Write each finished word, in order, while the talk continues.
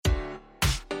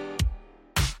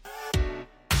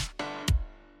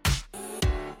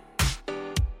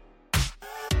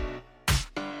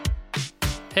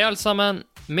Hei alle sammen,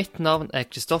 mitt navn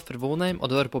Kristoffer Vonheim, og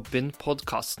du hører på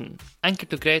Begynn-podcasten.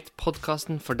 Enkelt og greit,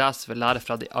 podcasten for deg som vil lære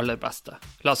fra de aller beste.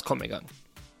 La oss komme i gang.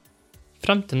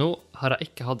 Frem til nå har jeg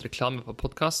ikke hatt reklame på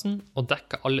podcasten og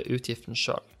dekket alle utgiftene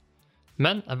selv.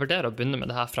 Men jeg vurderer å begynne med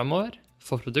det her fremover,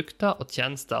 for produkter og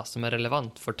tjenester som er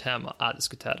relevant for temaet jeg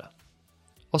diskuterer.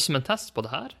 Og som en test på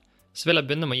det her, så vil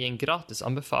jeg begynne med å gi en gratis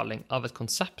anbefaling av et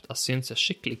konsept jeg synes er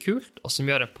skikkelig kult, og som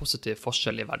gjør en positiv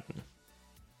forskjell i verden.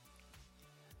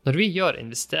 Når vi gjør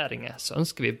investeringer, så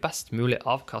ønsker vi best mulig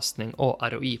avkastning og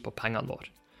ROI på pengene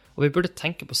våre. Og vi burde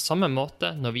tenke på samme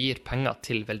måte når vi gir penger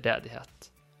til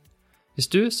veldedighet. Hvis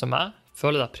du, som meg,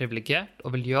 føler deg privilegert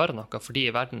og vil gjøre noe for de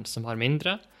i verden som har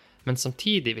mindre, men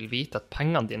samtidig vil vite at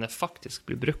pengene dine faktisk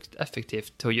blir brukt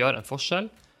effektivt til å gjøre en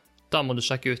forskjell, da må du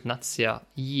sjekke ut nettsida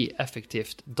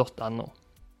gieffektivt.no.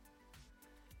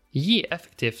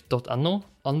 Gieffektivt.no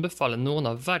anbefaler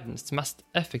noen av verdens mest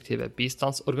effektive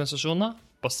bistandsorganisasjoner,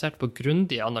 basert på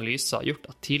grundige analyser gjort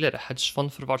av tidligere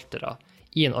hedgefondforvaltere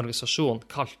i en organisasjon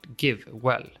kalt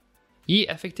GiveWell.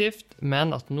 Gieffektivt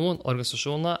mener at noen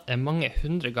organisasjoner er mange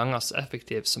 100 ganger så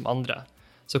effektive som andre,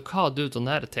 så hva du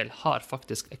donerer til har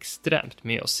faktisk ekstremt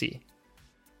mye å si.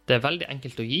 Det er veldig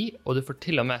enkelt å gi, og du får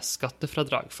til og med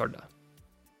skattefradrag for det.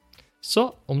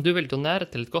 Så om du vil donere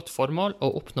til et godt formål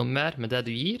og oppnå mer med det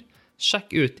du gir,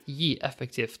 sjekk ut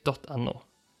gieffektivt.no.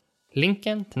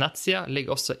 Linken til nettsida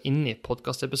ligger også inne i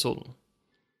podcastepisoden.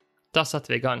 Da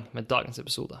setter vi i gang med dagens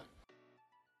episode.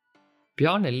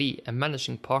 Bjarne Lie er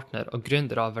managing partner og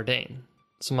gründer av Verdane,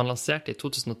 som han lanserte i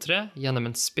 2003 gjennom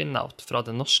en spin-out fra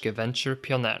den norske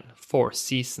venture-pioneren Four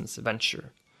Seasons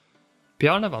Venture.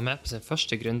 Bjarne var med på sin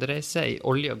første gründerreise i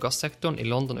olje- og gassektoren i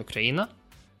London, Ukraina,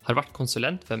 har vært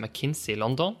konsulent ved McKinsey i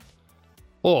London,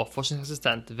 og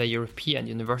forskningsassistent ved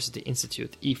European University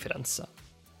Institute i Firenze.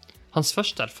 Hans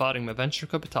første erfaring med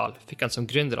venturekapital fikk han som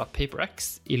gründer av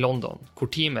PaperX i London, hvor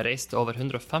teamet reiste over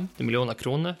 150 millioner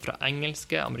kroner fra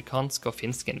engelske, amerikanske og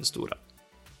finske investorer.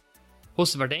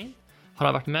 Hos Verdane har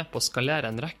han vært med på å skalere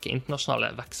en rekke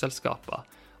internasjonale vekstselskaper,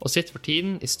 og sitter for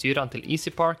tiden i styrene til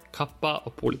EasyPark, Kappa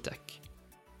og Polytech.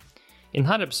 I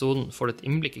denne episoden får du et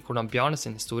innblikk i hvordan Bjarne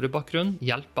sin historiebakgrunn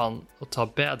hjelper han å ta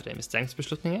bedre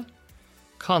investeringsbeslutninger,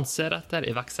 hva han ser etter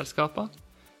i vekstselskaper,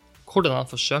 hvordan han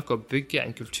forsøker å bygge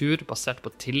en kultur basert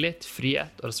på tillit,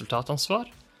 frihet og resultatansvar,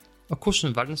 og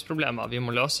hvilke verdensproblemer vi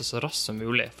må løse så raskt som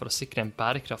mulig for å sikre en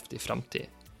bærekraftig fremtid.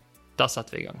 Da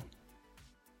setter vi i gang.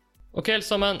 Ok, alle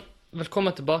sammen.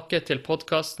 Velkommen tilbake til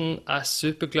podcasten. Jeg er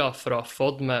superglad for å ha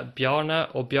fått med Bjarne,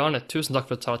 og Bjarne, tusen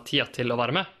takk for å ta tida til å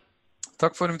være med.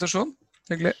 Takk for invitasjonen.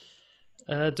 Hyggelig.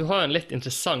 Du har jo en litt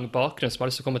interessant bakgrunn som jeg har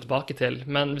lyst til å komme tilbake til,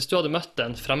 men hvis du hadde møtt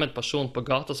en fremmed person på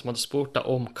gata som hadde spurt deg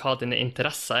om hva dine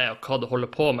interesser er og hva du holder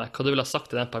på med, hva du ville ha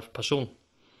sagt til den personen?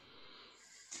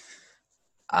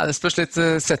 Det spørs litt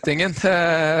settingen.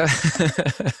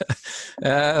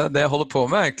 Det jeg holder på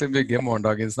med er egentlig å bygge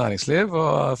morgendagens næringsliv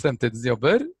og fremtidens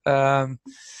jobber.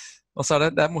 Og så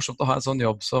det er morsomt å ha en sånn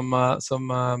jobb som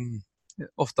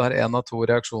ofte har en av to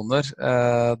reaksjoner.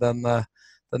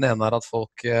 Den ene er at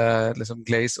folk liksom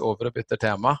glaze over og bytter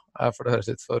tema, for det høres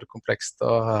litt for komplekst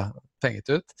og penget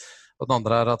ut. Og den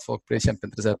andre er at folk blir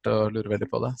kjempeinteressert og lurer veldig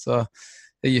på det. Så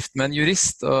jeg er gift med en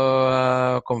jurist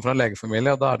og kommer fra en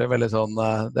legefamilie, og da er det veldig sånn,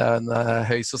 det er en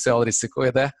høy sosial risiko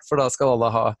i det, for da skal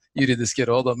alle ha juridiske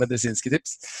råd og medisinske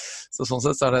tips. Så sånn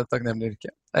sett så er det et takknemlig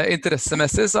yrke.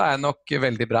 Interessemessig så er jeg nok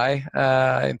veldig brei,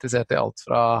 interessert i alt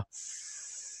fra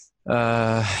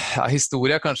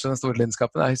historie er kanskje den store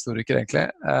lidenskapen, jeg er historiker egentlig,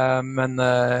 men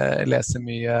jeg leser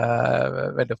mye,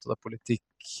 veldig opptatt av politikk,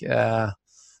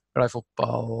 glad i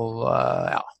fotball,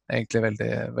 egentlig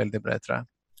veldig, veldig bred, tror jeg.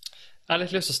 Jeg har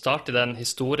litt lyst til å starte i den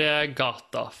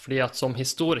historiegata, fordi at som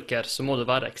historiker så må du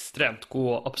være ekstremt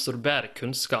god å absorbere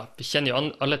kunnskap. Vi kjenner jo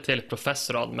alle til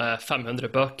professorene med 500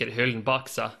 bøker i hyllen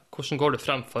bak seg. Hvordan går du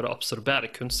frem for å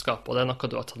absorbere kunnskap, og det er noe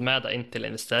du har tatt med deg inn til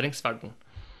investeringsverden?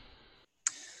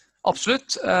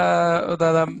 Absolutt, og det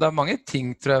er mange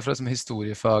ting, tror jeg, fra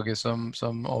historiefaget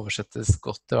som oversettes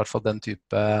godt, i hvert fall den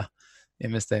type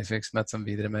investeringsvirksomhet som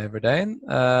vi driver med i Verdane.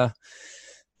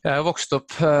 Jeg har vokst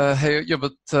opp, jeg har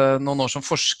jobbet noen år som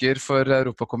forsker for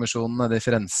Europakommisjonen nede i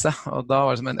Firenze, og da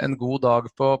var det en god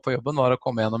dag på jobben var å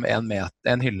komme gjennom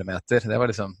en hyllemeter, det var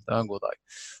en god dag.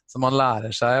 Så man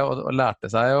lærer seg og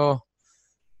lærte seg jo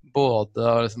både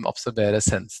å absorbere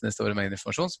essensen i store mengder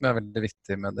informasjon, som er veldig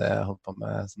viktig med det jeg holder på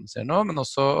med, som du ser nå, men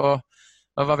også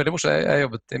det var veldig morsomt. Jeg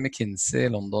jobbet i McKinsey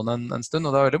i London en stund, og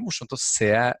det var veldig morsomt å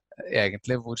se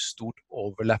egentlig hvor stort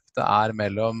overlap det er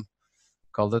mellom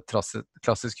kall det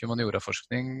klassisk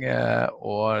humaniora-forskning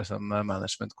og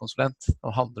managementkonsulent.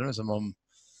 Det handler om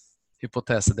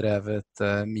hypotesedrevet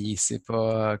MISI på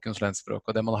konsulentspråk,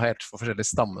 og det man har helt for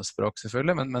forskjellige stammespråk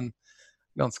selvfølgelig, men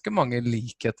ganske mange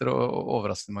likheter og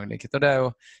overraskende mange likheter.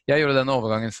 Jeg gjorde den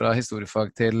overgangen fra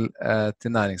historiefag til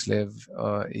næringsliv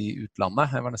i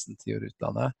utlandet. Jeg var nesten 10 år i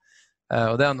utlandet.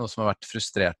 Og det noe som har vært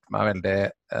frustrert meg veldig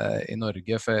i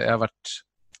Norge, for jeg har vært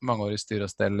mange år i styre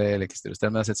og stell, eller ikke styre og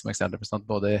stell, men jeg har sittet som ekstern representant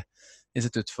både i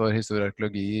Institutt for historie og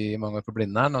arkeologi i mange år på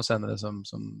Blindern, og senere som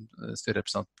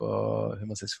styrerepresentant på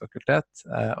Humanistisk fakultet.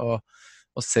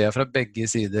 Og ser fra begge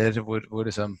sider hvor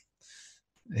liksom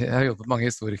jeg har jobbet mange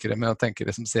historikere med å tenke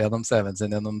se gjennom CV-en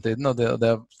sin gjennom tiden, og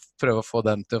det å prøve å få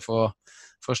dem til å få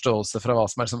forståelse fra hva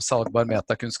som liksom salgbar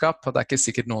metakunnskap. Og det ikke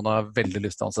sikkert noen har veldig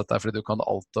lyst til å ansette deg, fordi du kan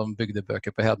alt om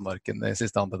bygdebøker på Hedmarken i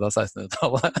siste andel av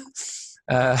 1600-tallet.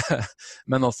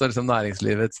 Men også liksom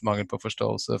næringslivets mangel på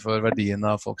forståelse for verdien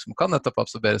av folk som kan nettopp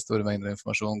absorbere store mengder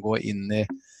informasjon, gå inn i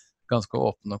ganske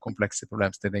åpne og komplekse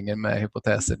problemstillinger med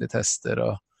hypoteser de tester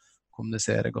og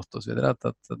kommunisere godt og så videre.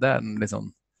 At det en litt sånn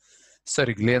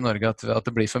sørgelig i Norge at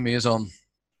det blir for mye sånn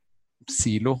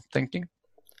silo-tenking.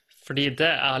 Fordi det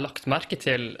jeg har lagt merke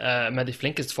til med de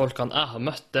flinkeste folkene jeg har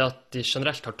møtt, det at de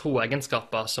generelt har 2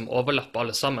 egenskaper som overlapper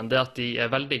alle sammen. Det at de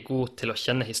veldig gode til å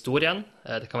kjenne historien.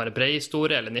 Det kan være bred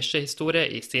historie eller nisjehistorie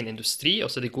i sin industri, og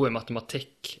så er de gode i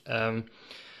matematikk.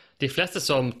 De fleste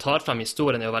som tar frem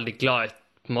historien er jo veldig glad i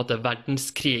på en måte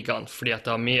verdenskrigene, fordi at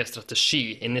det har mye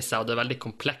strategi inni seg, og det er veldig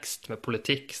komplekst med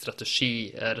politikk,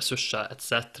 strategi, ressurser,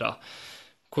 etc.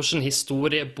 Hvilken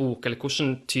historiebok, eller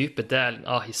hvilken type del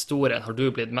av historien har du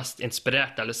blitt mest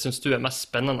inspirert, eller synes du er mest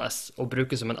spennende å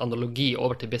bruke som en analogi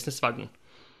over til businessverden?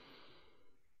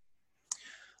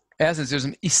 Jeg synes jo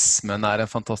som ismen en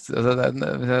fantastisk,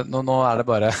 nå det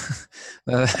bare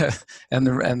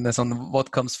en sånn what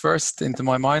comes first into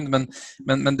my mind,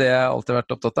 men det jeg alltid har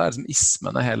vært opptatt av som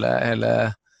ismen hele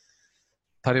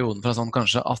perioden fra sånn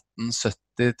kanskje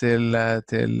 1870 til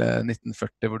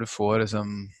 1940, hvor du får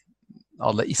liksom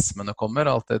alle ismene kommer,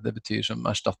 alt det betyr som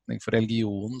erstatning for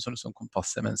religionen, som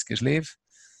kompass i menneskers liv,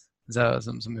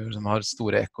 som har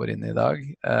store ekkoer inne i dag.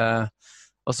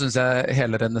 Og så synes jeg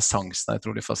hele renessansen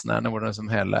utrolig fascinerende, hvor det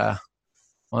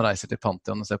man reiser til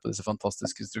Pantheon og ser på disse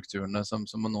fantastiske strukturene som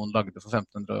noen lagde for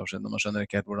 1500 år siden, og man skjønner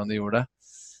ikke helt hvordan de gjorde det.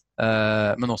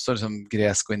 Men også liksom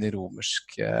gresk og inn i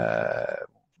romersk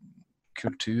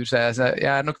kultur. Så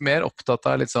jeg nok mer opptatt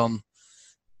av litt sånn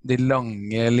de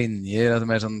lange linjer, altså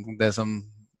mer sånn det som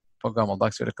på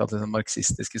gammeldags ville kalt liksom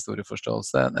marxistisk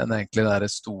historieforståelse, enn egentlig de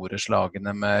store slagene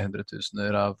med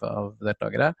hundretusener av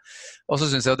deltakere. Og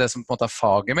så synes jeg det som på en måte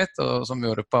faget mitt, og som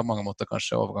gjorde på mange måter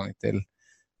kanskje overgangen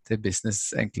til business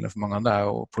enklere for mange andre,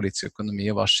 jo politisk økonomi,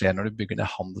 og hva skjer når du bygger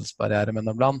ned handelsbarriere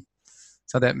mellom land.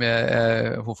 Så det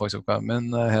med hovedfagsoppgaven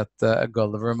min het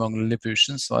Gulliver Among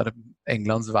Lilliputians, var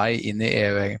Englands vei inn i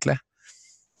EU egentlig.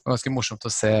 Det var ganske morsomt å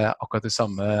se akkurat de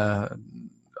samme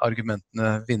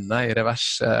argumentene vinne i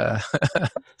revers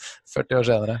 40 år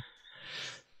senere.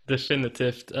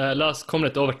 Definitivt. La oss komme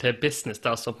litt over til business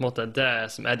da, som på en måte det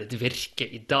som ditt virke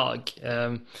i dag.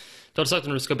 Du har sagt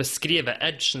at når du skal beskrive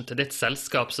edgen til ditt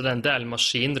selskap, så det en del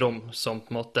maskinrom som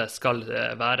på en måte skal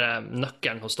være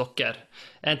nøkkelen hos dere.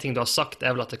 En ting du har sagt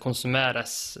vel at det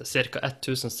konsumeres ca.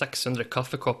 1600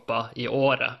 kaffekopper i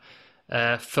året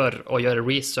for å gjøre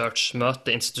research,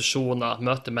 møte institusjoner,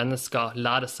 møte mennesker,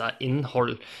 lære seg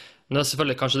innhold. Nå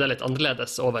selvfølgelig kanskje det litt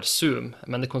annerledes over Zoom,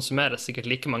 men det konsumeres sikkert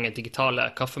like mange digitale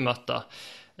kaffemøter.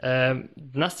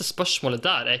 Neste spørsmålet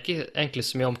der ikke egentlig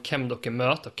så mye om hvem dere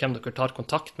møter og hvem dere tar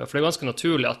kontakt med, for det ganske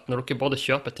naturlig at når dere både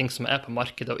kjøper ting som på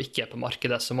markedet og ikke på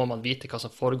markedet, så må man vite hva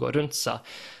som foregår rundt seg.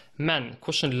 Men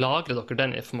hvordan lagrer dere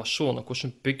den informasjonen, og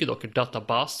hvordan bygger dere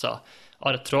databaser?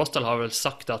 Are Tråsdal har vel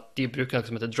sagt at de bruker noe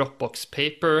som heter Dropbox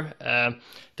Paper.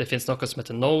 Det finnes noe som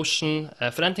heter Notion.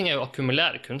 For en ting jo å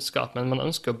akkumulere kunnskap, men man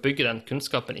ønsker å bygge den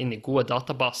kunnskapen inn i gode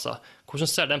databaser.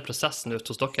 Hvordan ser den prosessen ut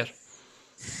hos dere?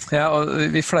 Ja, og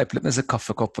vi fleiper litt med disse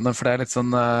kaffekoppene, for det litt sånn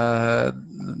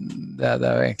det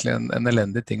jo egentlig en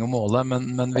elendig ting å måle,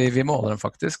 men vi måler dem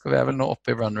faktisk, og vi vel nå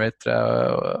oppe i runrate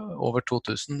over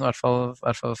 2000, i hvert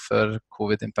fall før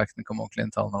covid-impacten kom ordentlig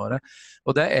inn tallene våre.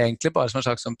 Og det egentlig bare som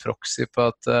en slags sånn proxy på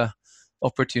at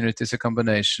opportunity is a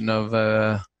combination of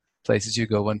places you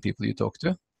go and people you talk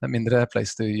to. Det mindre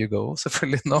place to you go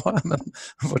selvfølgelig nå, men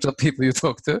fortsatt people you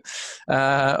talk to.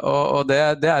 Og det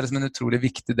liksom en utrolig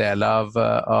viktig del av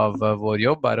vår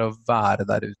jobb, å være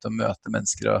der ute og møte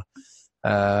mennesker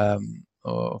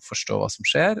og forstå hva som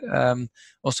skjer.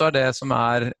 Og så det som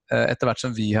etter hvert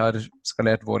som vi har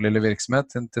skalert vår lille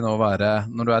virksomhet til nå å være,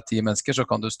 når du 10 mennesker, så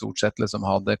kan du stort sett liksom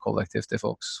ha det kollektivt i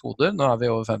folks hoder. Nå vi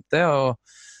over 50,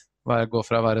 og går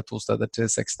fra å være 2 steder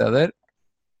til 6 steder.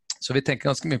 Så vi tenker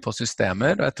ganske mye på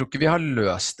systemer, og jeg tror ikke vi har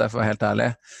løst det, for å være helt ærlig.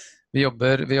 Vi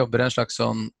jobber en slags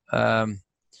sånn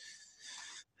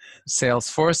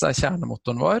Salesforce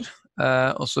kjernemotoren vår,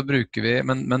 og så bruker vi,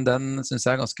 men den synes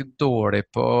jeg ganske dårlig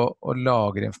på å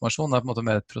lagre informasjon. Det på en måte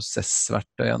mer et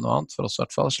prosessverktøy enn noe annet. For oss i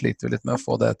hvert fall sliter vi litt med å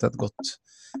få det til et godt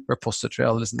repository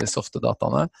av liksom de softe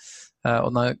dataene. Og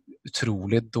den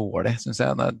utrolig dårlig, synes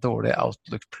jeg. Den dårlig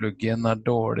Outlook-plugin, den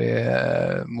dårlig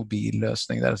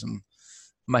mobilløsning. Det liksom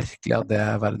merkelig at det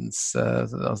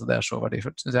altså det så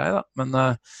verdifullt, synes jeg da. Men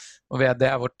og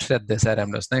det vår tredje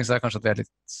CRM-løsning, så kanskje at vi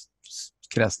litt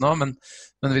kresen nå,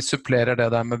 men vi supplerer det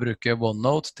der med å bruke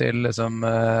OneNote til liksom,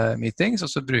 meetings,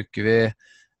 og så bruker vi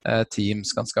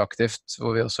Teams ganske aktivt,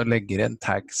 hvor vi også legger inn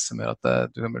tags som gjør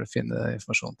at du kan finne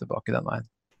informasjon tilbake den veien.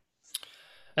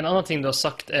 En annen ting du har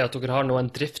sagt at dere har noen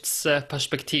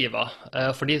driftsperspektiver.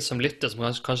 For de som lytter, som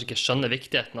kanskje ikke skjønner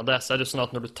viktigheten av det, så det jo sånn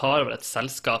at når du tar over et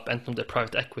selskap, enten om det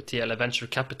private equity eller venture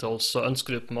capital, så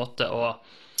ønsker du på en måte å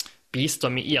bistå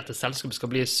meg i at det selskapet skal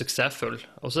bli suksessfull.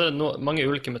 Og så det mange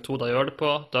ulike metoder å gjøre det på.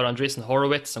 Da har Andreessen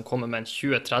Horowitz som kommer med en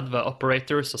 20-30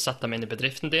 operators og setter dem inn i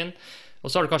bedriften din. Og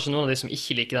så har du kanskje noen av de som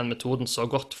ikke liker den metoden så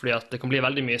godt, fordi at det kan bli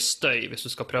veldig mye støy hvis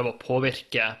du skal prøve å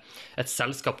påvirke et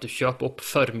selskap du kjøper opp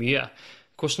for mye.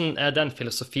 Hvordan den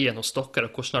filosofien hos dere,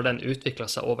 og hvordan har den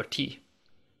utviklet seg over tid?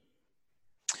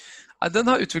 Den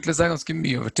har utviklet seg ganske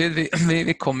mye over tid.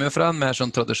 Vi kommer jo fra en mer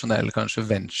sånn tradisjonell kanskje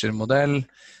venture-modell,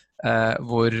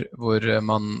 hvor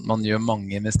man gjør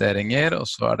mange investeringer, og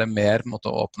så det mer på en måte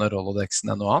å åpne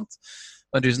Rolodexen enn noe annet.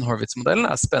 Andreessen Horowitz-modellen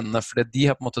spennende, fordi de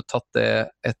har på en måte tatt det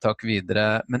et tak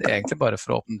videre, men egentlig bare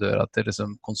for å åpne døra til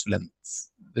liksom konsulent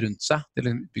rundt seg, til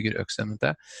å bygge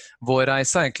økosystemet. Vår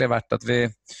reise har egentlig vært at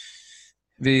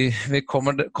vi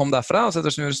kom derfra, og så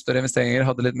ettersom vi gjorde større investeringer,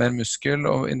 hadde litt mer muskel,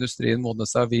 og industrien modnet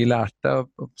seg, vi lærte,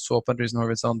 og så på Andreessen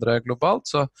Horowitz og andre globalt,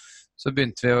 så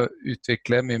begynte vi å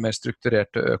utvikle mye mer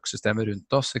strukturerte økosystemer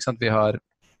rundt oss. Ikke sant? Vi har,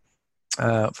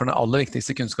 for den aller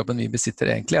viktigste kunnskapen vi besitter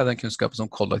egentlig, den kunnskapen som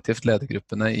kollektivt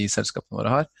ledergruppene i selskapene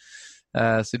våre har.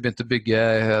 Så vi begynte å bygge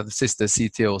det siste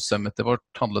CTO-summitet vårt,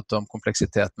 handlet om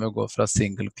kompleksiteten med å gå fra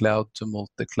single cloud til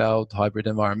multi-cloud,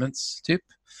 hybrid environments typ.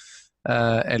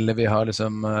 Eller vi har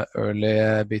liksom early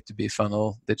B2B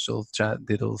funnel,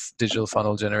 digital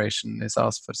funnel generation i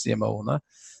SAS for CMO-ene.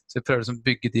 Så vi prøver å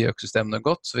bygge de økosystemene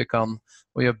godt, så vi kan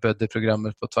gjøre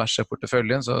buddy-programmer på tvers av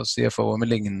porteføljen, så CFO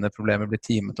med lignende problemer blir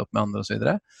teamet opp med andre og så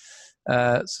videre.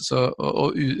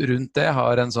 Og rundt det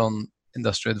har en sånn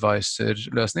Industry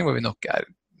Advisor-løsning, hvor vi nok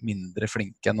mindre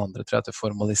flinke enn andre, tror jeg, til å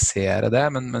formalisere det,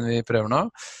 men vi prøver nå.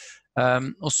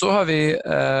 Og så har vi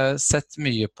sett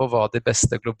mye på hva de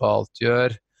beste globalt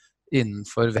gjør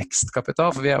innenfor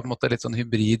vekstkapital, for vi på en måte litt sånn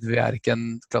hybrid, vi ikke en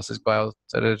klassisk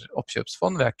buyout eller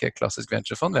oppkjøpsfond, vi ikke klassisk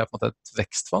venturefond, vi på en måte et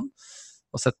vekstfond,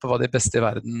 og sett på hva de beste i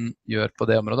verden gjør på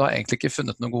det området, og har egentlig ikke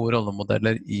funnet noen gode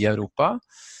rollemodeller i Europa,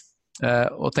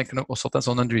 og tenker nok også at en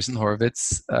sånn Andreessen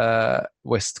Horowitz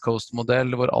West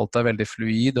Coast-modell, hvor alt veldig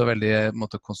fluid og veldig på en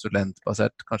måte,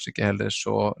 konsulentbasert, kanskje ikke heller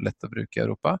så lett å bruke i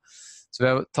Europa. Så vi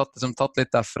har tatt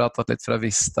litt derfra, tatt litt fra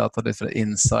Vista, tatt litt fra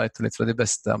Insight, litt fra de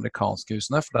beste amerikanske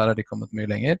husene, for der har de kommet mye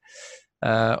lenger,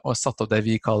 og satt opp det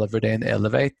vi kaller Verdane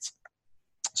Elevate,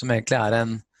 som egentlig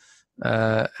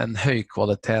en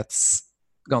høykvalitets,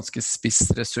 ganske spiss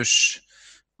ressurs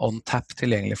on tap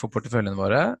tilgjengelig for porteføljene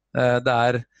våre.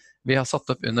 Vi har satt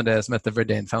opp under det som heter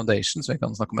Verdane Foundation, som vi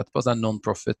kan snakke om etterpå, så det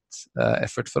non-profit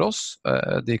effort for oss.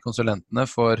 De konsulentene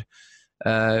får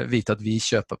vite at vi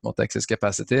kjøper på en måte excess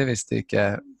capacity hvis det ikke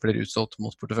blir utsolgt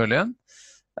mot porteføljen.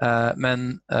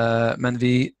 Men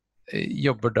vi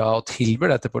jobber da og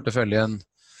tilbyr det til porteføljen.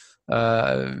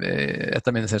 Et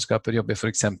av mine selskaper jobber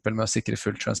for eksempel med å sikre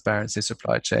full transparency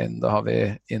supply chain. Da har vi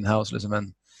in-house liksom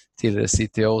en tidligere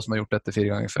CTO som har gjort dette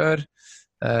 4 ganger før.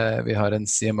 Vi har en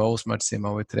CMO som har vært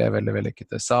CMO i 3 veldig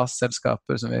vellykkede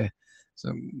SaaS-selskaper som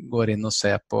går inn og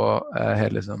ser på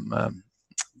hele liksom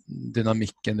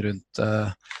dynamikken rundt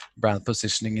brand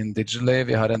positioning digitally.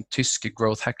 Vi har en tysk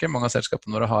growth hacker. Mange av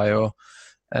selskapene våre har jo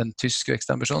en tysk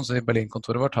vekstambisjon, så i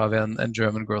Berlin-kontoret vårt har vi en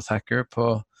German growth hacker på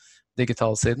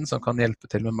digitalsiden som kan hjelpe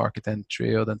til med market entry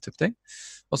og den type ting.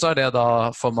 Og så det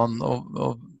da, får man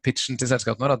og pitchen til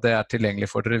selskapene våre at det tilgjengelig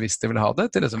for dere hvis de vil ha det,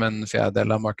 til liksom en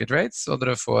 1/4 av market rates, og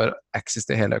dere får access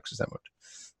til hele økosystemet vårt.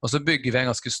 Og så bygger vi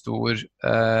en ganske stor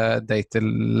data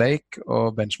lake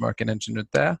og benchmarking engine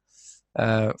rundt det,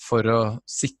 for å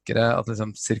sikre at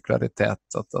liksom,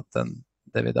 sirkularitet, at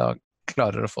det vi da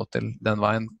klarer å få til den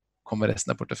veien, kommer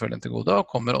resten av porteføljen til gode, og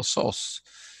kommer også oss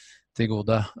til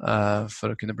gode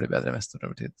for å kunne bli bedre investor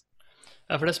over tid.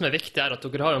 Ja, for det som viktig at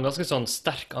dere har en ganske sånn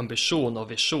sterk ambisjon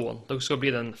og visjon. Dere skal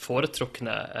bli den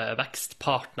foretrukne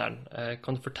vekstpartneren.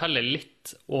 Kan du fortelle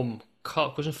litt om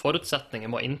hvilke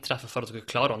forutsetninger må inntreffe for at dere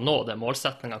klarer å nå den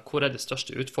målsetningen? Hvor de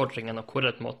største utfordringene, og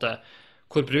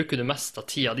hvor bruker du mest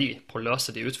av tida di på å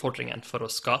løse de utfordringene for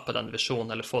å skape den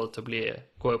visjonen, eller få det til å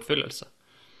gå i oppfyllelse?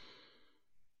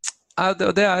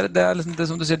 Det er liksom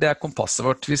det som du sier, det er kompasset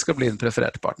vårt. Vi skal bli den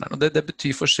prefererte partneren. Og det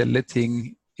betyr forskjellige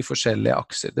ting i forskjellige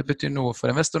akser. Det betyr noe for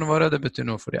investorene våre, det betyr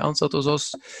noe for de ansatte hos oss,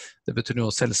 det betyr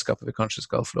noe selskapet vi kanskje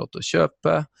skal få lov til å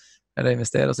kjøpe eller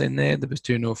investere oss inn i, det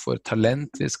betyr noe for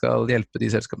talent, vi skal hjelpe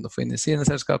de selskapene å få inn i sine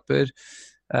selskaper.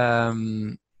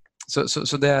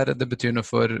 Så det betyr noe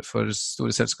for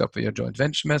store selskaper vi gjør joint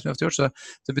venture med, som vi har gjort. Så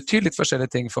det betyr litt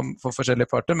forskjellige ting for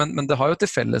forskjellige parter, men det har jo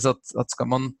til felles at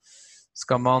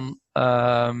skal man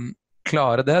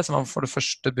klare det, så man for det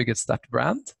første bygge et sterkt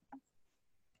brand.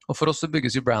 Og for oss så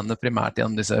bygges jo brandet primært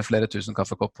gjennom disse flere tusen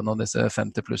kaffekoppene og disse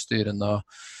 50 pluss styrene, og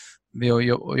vi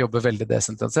jobber veldig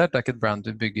desentralisert. Det er ikke et brand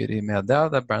du bygger i media,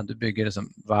 det er et brand du bygger liksom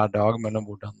hver dag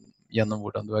gjennom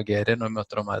hvordan du agerer når du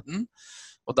møter omverdenen.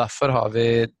 Og derfor har vi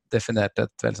definert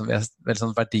et veldig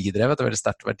sånn verdidrevet og veldig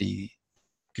sterkt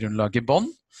verdigrunnlag i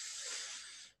bånd.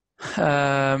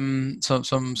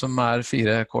 Som er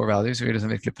 4 core values vi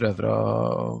liksom virkelig prøver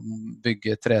å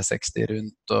bygge 360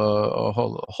 rundt og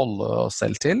holde oss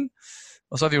selv til.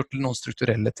 Og så har vi gjort noen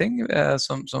strukturelle ting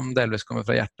som delvis kommer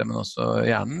fra hjertet, men også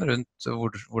hjernen, rundt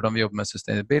hvordan vi jobber med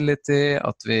sustainability,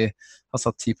 at vi har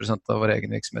satt 10% av vår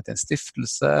egen virksomhet i en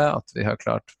stiftelse, at vi har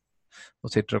klart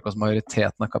å tiltrekke oss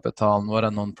majoriteten av kapitalen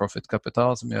vår, en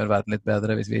non-profit-kapital som gjør verden litt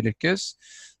bedre hvis vi lykkes.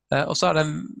 Og så er det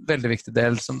en veldig viktig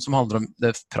del som handler om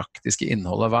det praktiske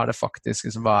innholdet. Hva er det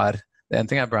faktiske som en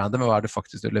ting er brandet, men hva er det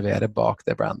faktisk du leverer bak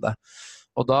det brandet?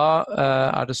 Og da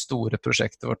er det store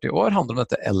prosjektet vårt i år handler om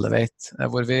dette Elevate,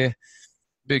 hvor vi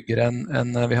bygger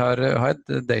vi har et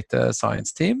data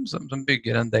science team som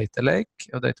bygger en data lake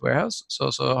og data warehouse,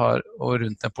 og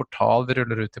rundt en portal vi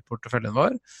ruller ut i porteføljen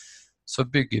vår, så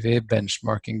bygger vi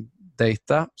benchmarking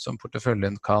data som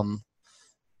porteføljen kan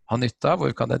ha nytte av, hvor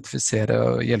vi kan identifisere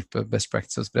og hjelpe best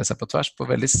practice å spre seg på tvers på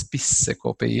veldig spisse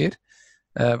KPI-er.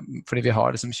 Fordi vi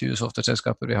har liksom 20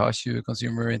 software-selskaper, vi har 20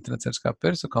 consumer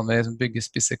internet-selskaper, så kan vi liksom bygge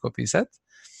spisse KPI-sett.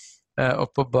 Og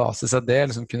på basis av det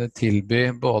liksom kunne tilby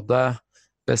både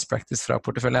best practice fra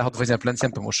porteføljen. Jeg hadde for eksempel en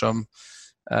kjempemorsom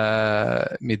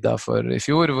middag for i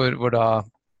fjor, hvor da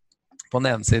på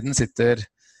den ene siden sitter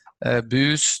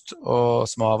Boost og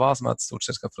Smava, som er et stort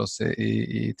selskap for oss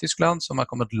i Tyskland, som har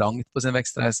kommet langt på sin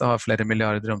vekstreise, har flere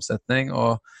milliarder i omsetning,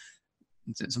 og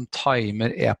som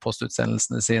timer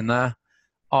e-postutsendelsene sine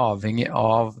avhengig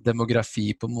av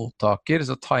demografi på mottaker,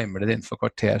 så timer det innenfor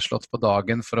kvarterslott på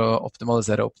dagen for å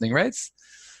optimalisere opening rates.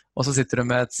 Og så sitter du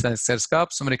med et svensk selskap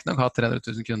som riktignok har 300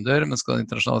 000 kunder, men skal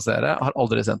internasjonalisere, har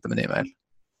aldri sendt dem en e-mail.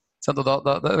 Og da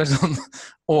det er veldig sånn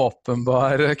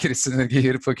åpenbare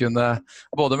kryssynergier på å kunne,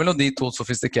 både mellom de to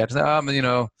sofistikerte, men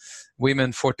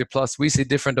women 40 plus, we see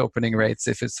different opening rates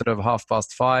if it's sort of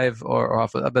 5:30 or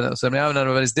half, so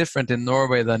it's different in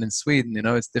Norway than in Sweden,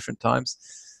 it's different times.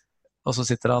 Og så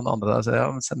sitter han andre der og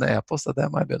sier, men send e-post, det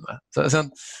må jeg begynne med.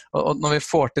 Og når vi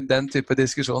får til den type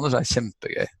diskusjoner, så er det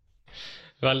kjempegøy.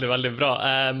 Veldig, veldig bra.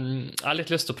 Jeg har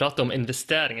litt lyst til å prate om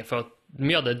investeringer, for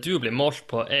mye av det du blir målt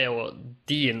på er jo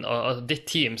ditt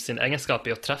team sin egenskap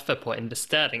i å treffe på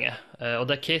investeringer. Og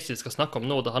det caset vi skal snakke om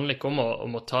nå, det handler ikke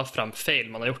om å ta frem feil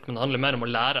man har gjort, men det handler mer om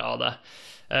å lære av det.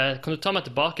 Kan du ta meg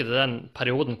tilbake til den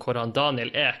perioden hvor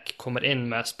Daniel Ek kommer inn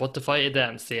med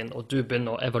Spotify-ideen sin, og du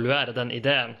begynner å evaluere den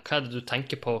ideen? Hva er det du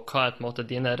tenker på? Hva er på en måte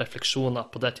dine refleksjoner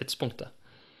på det tidspunktet?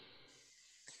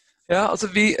 Ja, altså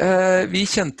vi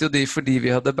kjente jo de fordi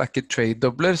vi hadde backet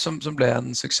trade-dobler, som ble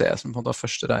en suksess, som på den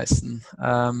første reisen.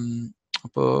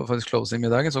 På faktisk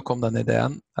closing-middagen så kom den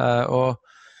ideen, og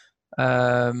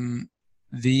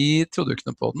vi trodde jo ikke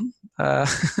noe på den.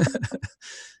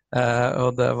 Og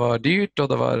det var dyrt, og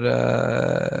det var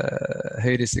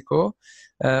høy risiko.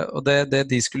 Og det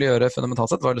de skulle gjøre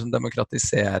fundamentalt sett var liksom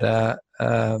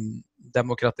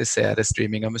demokratisere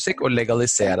streaming av musikk og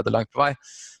legalisere det langt på vei.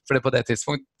 Fordi på det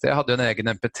tidspunkt jeg hadde jo en egen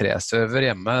MP3-server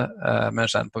hjemme med en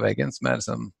skjerm på veggen som jeg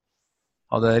liksom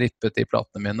hadde rippet i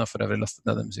platene mine og for øvrig lastet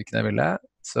ned den musikken jeg ville.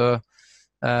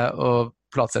 Og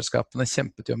plateselskapene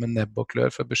kjempet jo med nebb og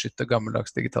klør for å beskytte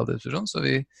gammeldags digital distribusjon, så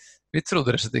vi trodde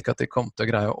rett og slett ikke at de kom til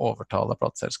å greie å overtale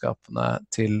plateselskapene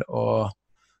til å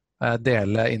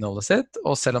dele innholdet sitt,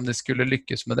 og selv om de skulle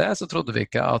lykkes med det, så trodde vi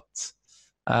ikke at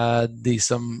de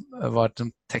som var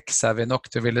tech-savvy nok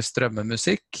til å ville strømme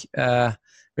musikk,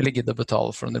 ville gidde å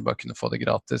betale for om de bare kunne få det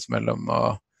gratis mellom å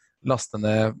laste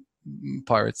ned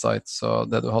pirate sites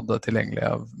og det du hadde tilgjengelig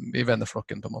i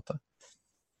venneflokken på en måte.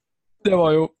 Det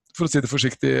var jo, for å si det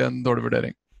forsiktig, en dårlig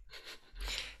vurdering.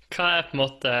 Hva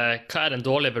den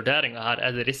dårlige vurderingen her?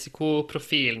 Det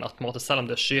risikoprofilen at på en måte, selv om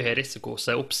det skyhøy risiko,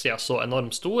 så oppsiden så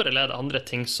enormt stor, eller det andre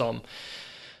ting som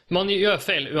man gjør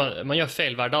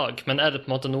feil hver dag, men det på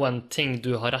en måte noen ting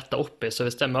du har rettet opp i, så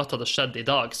hvis det møtet hadde skjedd i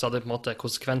dag, så hadde på en måte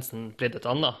konsekvensen blitt et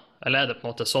annet? Eller det på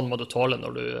en måte sånn må du tåle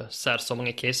når du ser så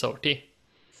mange caser over tid?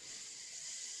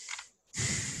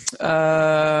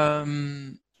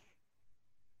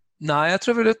 Nei, jeg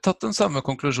tror jeg ville tatt den samme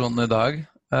konklusjonen i dag.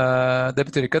 Det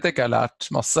betyr ikke at jeg ikke har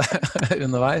lært masse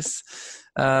underveis,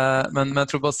 men jeg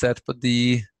tror basert på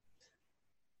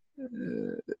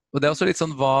og det også litt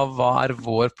sånn, hva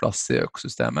vår plass i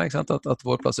økosystemet, ikke sant? At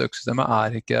vår plass i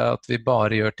økosystemet ikke at vi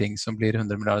bare gjør ting som blir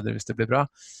 100 milliarder hvis det blir bra,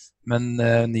 men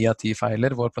 9 av 10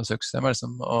 feiler. Vår plass i økosystemet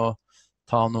liksom å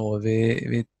ta noe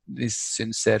vi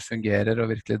synes ser fungerer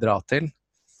og virkelig dra til.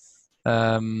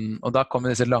 Og da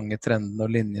kommer disse lange trendene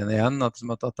og linjene igjen, at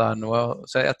det noe,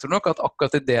 så jeg tror nok at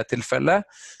akkurat i det tilfellet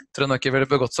tror jeg nok jeg ville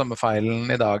begått samme feilen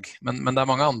i dag, men det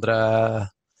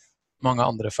mange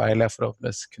andre feil jeg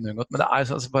forhåpentligvis kunne unngått. Men det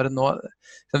altså bare nå,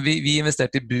 vi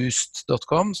investerte i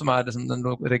Boost.com, som liksom den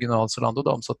regionale Zalando,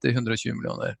 det omsatte i 120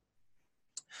 millioner.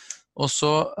 Og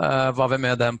så var vi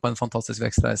med dem på en fantastisk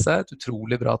vekstreise, et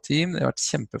utrolig bra team, de har vært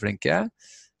kjempeflinke.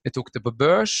 Vi tok det på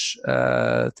børs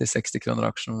til 60 kroner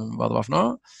aksjen, hva det var for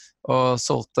noe, og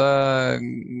solgte en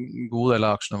god del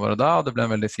av aksjene våre da, og det ble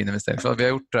en veldig fin investering. Vi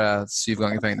har gjort 7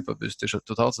 ganger pengene på Boost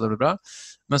totalt, så det ble bra.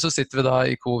 Men så sitter vi da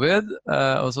i covid,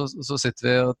 og så sitter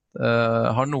vi og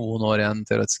har noen år igjen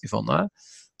teoretisk i fondet.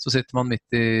 Så sitter man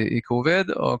midt i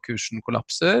covid, og kursen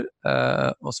kollapser,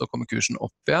 og så kommer kursen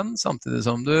opp igjen, samtidig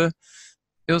som du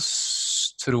jo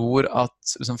tror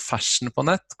at liksom, fashion på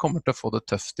nett kommer til å få det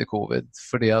tøft i covid,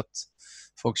 fordi at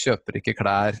folk kjøper ikke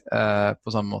klær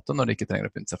på samme måte når de ikke trenger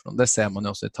å pynte seg for noe. Det ser man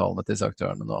jo også i tallene til disse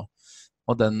aktørene nå.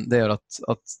 Og det gjør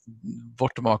at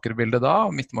vårt makrobilde da,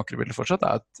 og mitt makrobilde fortsatt,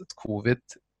 at covid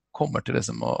kommer til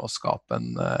liksom, å skape en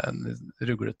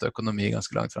ruglete økonomi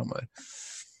ganske langt fremover.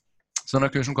 Så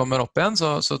når kursen kommer opp igjen,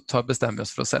 så bestemmer vi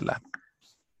oss for å selge.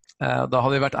 Da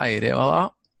hadde vi vært eiere i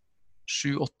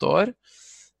 7-8 år.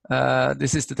 De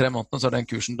siste 3 månedene så har den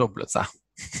kursen doblet seg.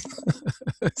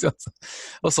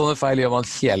 Og sånne feil gjør man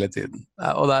hele tiden.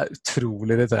 Og det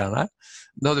utrolig irriterende.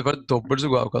 Det hadde jo vært dobbelt så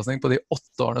god avkastning på de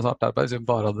 8 årene snart arbeid hvis vi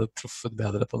bare hadde truffet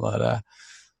bedre på den der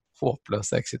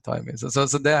håpløse exit timing. Så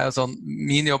det jo sånn,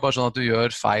 min jobb sånn at du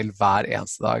gjør feil hver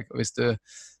eneste dag. Og hvis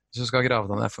du skal grave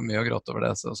deg ned for mye og gråte over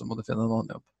det, så må du finne en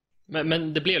annen jobb. Men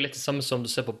det blir jo litt det samme som du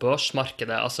ser på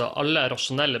børsmarkedet. Altså, alle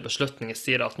rasjonelle beslutninger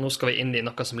sier at nå skal vi inn i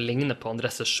noe som ligner på en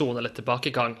resesjon eller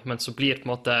tilbakegang, men så blir på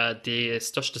en måte de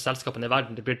største selskapene i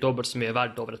verden, de blir dobbelt så mye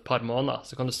verdt over et par måneder.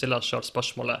 Så kan du stille deg selv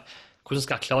spørsmålet, hvordan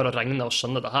skal jeg klare å regne og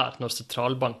skjønne det her, når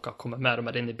sentralbanker kommer mer og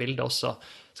mer inn i bildet også?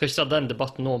 Jeg skal ikke ta den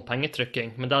debatten nå om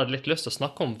pengetrykking, men det jeg hadde litt lyst til å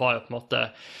snakke om var jo på en måte,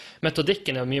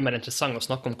 metodikken jo mye mer interessant å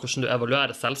snakke om hvordan du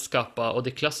evaluerer selskaper, og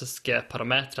de klassiske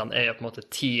parametrene jo på en måte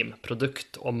team,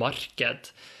 produkt og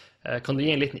marked. Kan du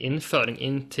gi en liten innføring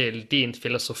inn til din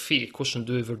filosofi, hvordan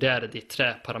du vurderer de 3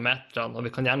 parametrene, og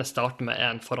vi kan gjerne starte med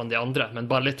en foran de andre, men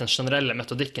bare litt den generelle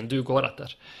metodikken du går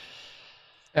etter.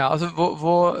 Ja, altså,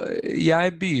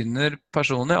 jeg begynner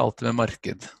personlig alltid med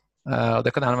marked. Og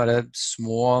det kan gjerne være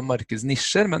små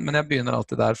markedsnisjer, men jeg begynner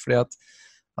alltid der, fordi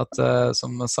at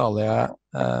som salige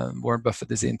Warren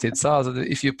Buffett i sin tid sa, altså,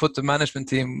 if you put the management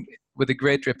team with a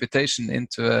great reputation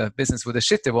into a business with a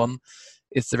shitty one,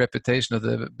 it's the reputation of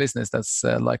the business that's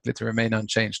likely to remain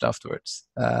unchanged afterwards.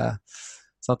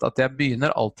 Så at jeg begynner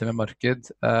alltid med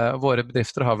marked. Våre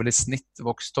bedrifter har vel i snitt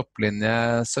vokst topplinje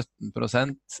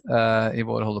 17% i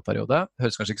vår holdeperiode. Det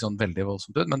høres kanskje ikke sånn veldig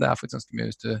voldsomt ut, men det faktisk ganske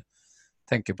mye hvis du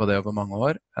tenker på det over mange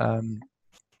år.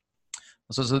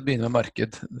 Og så det begynner med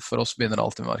marked. For oss begynner det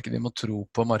alltid med marked. Vi må tro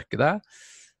på markedet.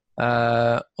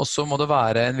 Og så må det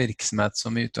være en virksomhet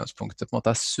som i utgangspunktet på en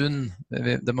måte sunn.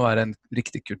 Det må være en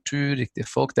riktig kultur, riktig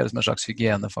folk. Det som en slags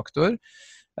hygienefaktor.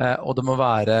 Og det må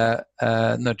være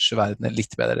nudge verden i en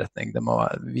litt bedre retning.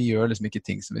 Vi gjør liksom ikke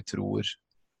ting som vi tror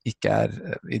ikke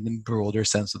in the broader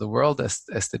sense of the world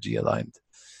SDG-aligned.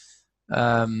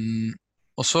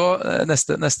 Og så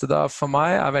neste da for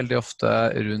meg veldig ofte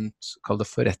rundt, kall det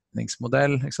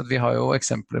forretningsmodell. Vi har jo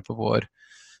eksempler på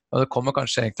og det kommer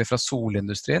kanskje egentlig fra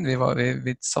solindustrien.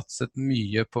 Vi satset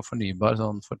mye på fornybar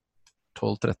sånn for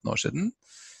 12-13 år siden.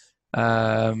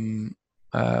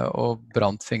 Og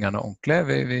brant fingrene ordentlig.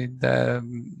 Vi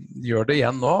gjør det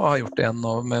igjen nå, og har gjort det igjen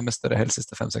nå med større hell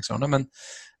siste 5-6 årene,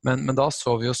 men da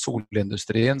så vi jo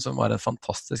solindustrien som var en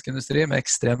fantastisk industri med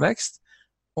ekstrem vekst,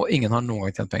 og ingen har noen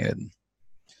gang tjent penger i den.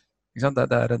 Ikke sant?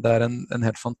 Det er en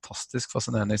helt fantastisk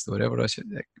fascinerende historie, hvor det har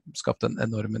skapt en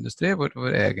enorm industri, hvor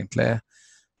egentlig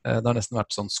det har nesten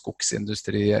vært sånn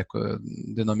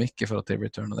skogsindustri-dynamikk i forhold til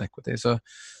return on equity. Så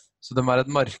det må være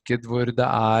et marked hvor det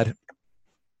er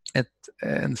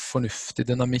en fornuftig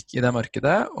dynamikk i det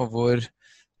markedet, og hvor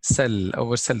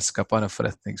selskapet har en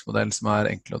forretningsmodell som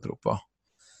er enkel å tro på.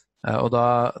 Og da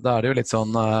er det jo litt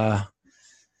sånn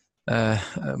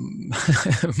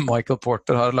Michael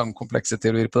Porter har lange komplekse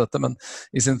teorier på dette, men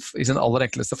i sin aller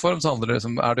enkleste form så handler det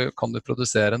om, kan du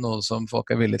produsere noe som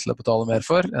folk er villige til å betale mer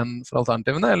for enn for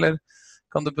alternativene, eller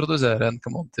kan du produsere en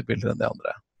commodity billigere enn de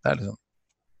andre? Det er liksom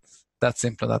that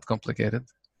simple and that complicated.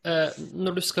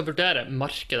 Når du skal vurdere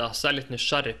markedet, så er jeg litt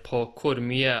nysgjerrig på hvor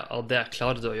mye av det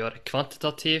klarer du å gjøre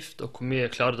kvantitativt, og hvor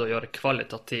mye klarer du å gjøre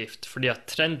kvalitativt, fordi at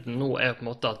trenden nå er på en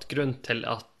måte at grunnen til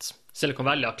at Silicon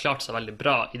Valley har klart seg veldig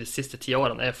bra i de siste 10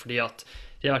 årene er fordi at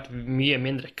de har vært mye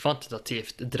mindre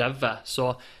kvantitativt drevet.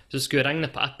 Så hvis du skulle regne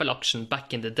på Apple-aksjen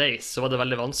back in the days, så var det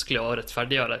veldig vanskelig å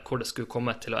rettferdiggjøre hvor det skulle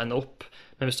komme til å ende opp.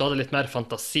 Men hvis du hadde litt mer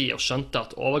fantasi og skjønte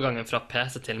at overgangen fra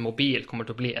PC til mobil kommer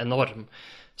til å bli enorm,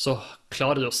 så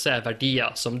klarer du å se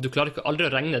verdier som du klarer ikke aldri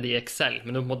å regne det i Excel,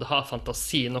 men du må ha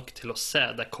fantasi nok til å se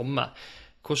det komme.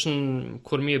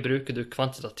 Hvor mye bruker du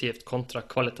kvantitativt kontra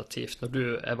kvalitativt når du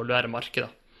evaluerer markedet?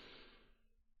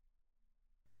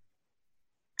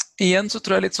 Igjen så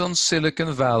tror jeg litt sånn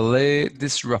Silicon Valley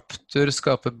disruptor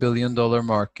skaper billion-dollar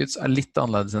markets er litt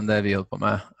annerledes enn det vi holder på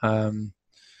med.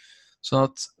 Sånn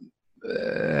at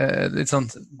litt sånn,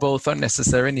 both are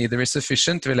necessary, neither is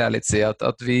sufficient, vil jeg litt si.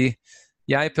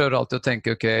 Jeg prøver alltid å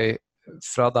tenke, ok,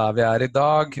 fra der vi er i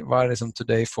dag, hva er liksom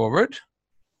today forward?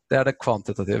 Det er det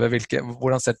kvantitative.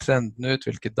 Hvordan ser trenden ut?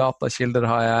 Hvilke datakilder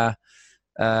har jeg?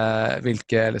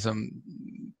 Hvilke liksom,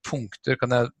 punkter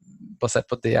kan jeg, basert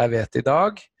på det jeg vet i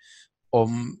dag,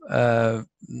 om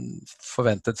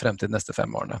forventet fremtid de neste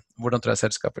 5 årene. Hvordan tror jeg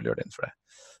selskapet vil gjøre det innenfor det?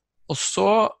 Og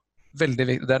så, veldig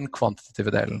viktig, det er den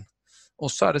kvantitative delen.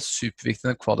 Og så er det superviktig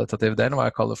den kvalitative delen, hva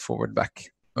jeg kaller forward back.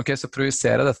 Ok, så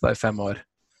projiserer jeg dette da i 5 år.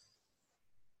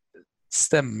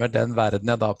 Stemmer den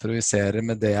verden jeg da projiserer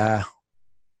med det jeg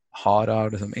har av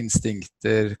liksom,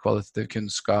 instinkter, kvalitativ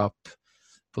kunnskap,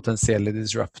 potensielle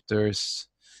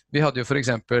disruptors? Vi hadde jo for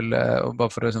eksempel, og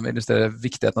bare for å liksom, illustrere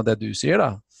viktigheten av det du sier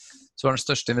da, så var den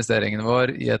største investeringen vår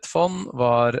i et fond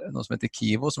var noe som heter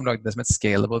Kivo, som lagde det som et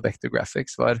Scalable Vector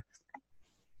Graphics, var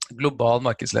global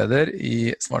markedsleder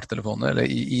i smarttelefoner, eller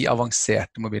i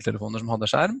avanserte mobiltelefoner som hadde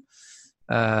skjerm.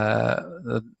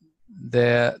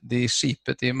 De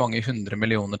skipet i mange 100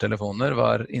 millioner telefoner,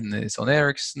 var inne i Sony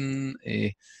Ericsson, i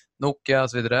Nokia og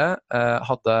så videre,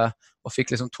 og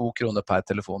fikk liksom 2 kroner per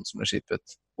telefon som ble skipet.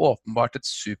 Åpenbart et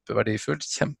superverdifullt,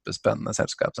 kjempespennende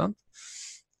selskap, sant?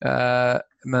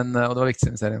 Og det var viktigste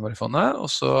investeringen vår i fondet,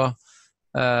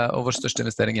 og vår største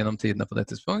investering gjennom tidene på det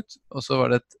tidspunkt. Og så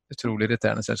var det et utrolig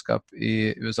irriterende selskap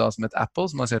i USA som het Apple,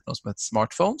 som lanserte noe som het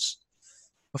smartphones,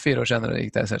 og 4 år senere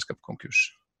gikk det selskapet konkurs.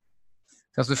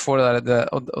 Så du får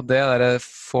og det der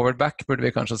forward back burde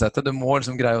vi kanskje ha sett det. Du må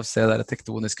liksom greie å se de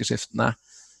tektoniske skiftene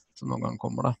som noen gang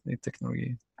kommer da, i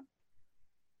teknologi.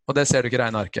 Og det ser du ikke i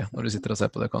regnearket når du sitter og ser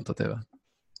på det kvantitative.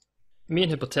 Min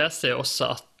hypotese er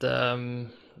også at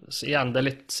så igjen, det er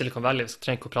litt Silicon Valley, vi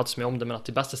trenger ikke å prate så mye om det, men at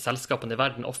de beste selskapene i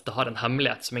verden ofte har en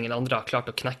hemmelighet som ingen andre har klart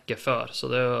å knekke før.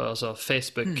 Så det er jo altså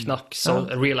Facebook knakk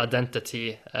real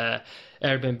identity,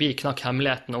 Airbnb knakk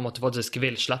hemmeligheten om at du faktisk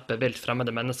vil slippe vilt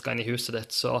fremmede mennesker inn i huset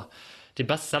ditt, så de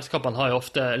beste selskapene har jo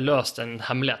ofte løst en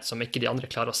hemmelighet som ikke de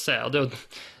andre klarer å se, og det er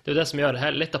jo det som gjør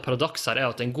litt av paradokset her er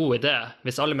at det er en god idé.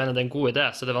 Hvis alle mener det er en god idé,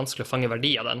 så er det vanskelig å fange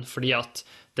verdi av den, fordi at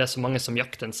det er så mange som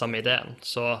jakter den samme ideen.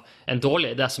 Så en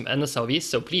dårlig idé som ender seg å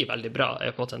vise og bli veldig bra,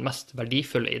 er på en måte den mest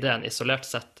verdifulle ideen isolert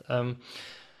sett.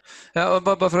 Ja, og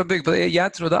bare for å bygge på det, jeg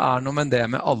tror det er noe med det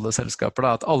med alle selskaper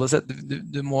da, at alle,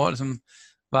 du må liksom,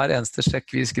 hver eneste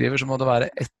sjekk vi skriver, så må det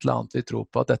være et eller annet vi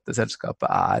tror på at dette selskapet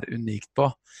er unikt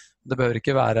på. Det behøver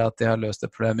ikke være at de har løst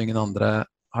et problem ingen andre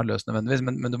har løst nødvendigvis,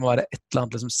 men det må være et eller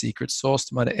annet liksom secret sauce,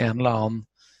 det må være en eller annen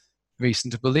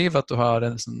reason to believe at du har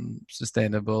en sånn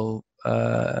sustainable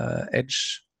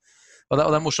edge. Og det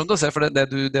er morsomt å se, for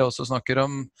det også snakker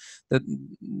om,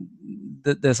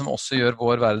 det som også gjør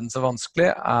vår verden så vanskelig,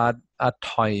 er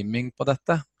timing på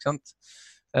dette. Ikke sant?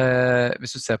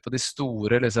 Hvis du ser på de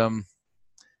store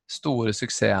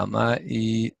suksessene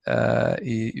i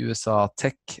USA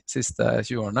tech siste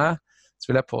 20 årene, så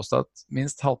vil jeg påstå at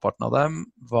minst halvparten av dem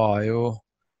var jo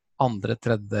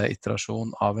tredje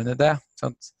iterasjon av en idé.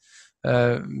 Sant?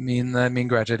 Min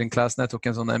graduating class, når jeg tok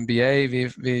en sånn MBA,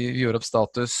 vi gjorde opp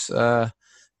status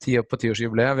på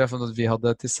 10-årsjubileet. Vi har funnet at vi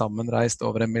hadde til sammen reist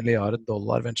over $1 milliard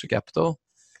venture capital.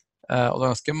 Og det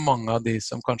var ganske mange av de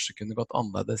som kanskje kunne gått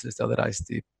annerledes hvis de hadde reist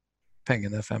de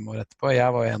pengene 5 år etterpå.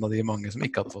 Jeg var jo en av de mange som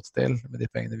ikke hadde fått til med de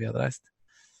pengene vi hadde reist.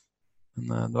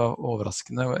 Men det var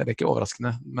overraskende, eller ikke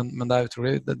overraskende, men det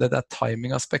utrolig, det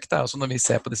timing-aspektet også når vi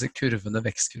ser på disse kurvene,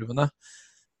 vekstkurvene.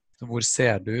 Hvor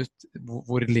ser du ut,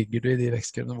 hvor ligger du i de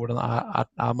vekstkurvene,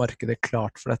 hvordan markedet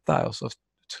klart for dette, jo også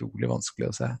utrolig vanskelig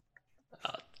å se.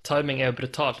 Timing jo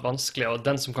brutalt vanskelig, og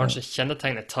den som kanskje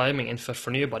kjennetegner timing innenfor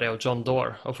fornybar jo John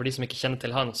Doerr, og for de som ikke kjenner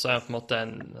til han, så han på en måte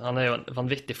han jo en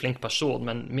vanvittig flink person,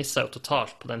 men misser jo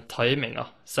totalt på den timinga,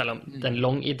 selv om den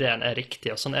long-ideen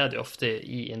riktig, og sånn det jo ofte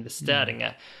i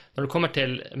investeringer. Når det kommer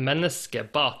til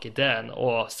mennesket bak ideen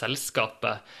og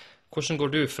selskapet, hvordan går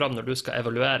du fram når du skal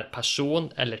evaluere person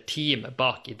eller team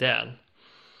bak ideen?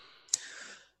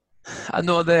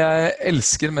 Noe av det jeg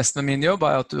elsker mest med min jobb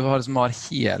at du har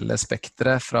hele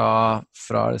spektret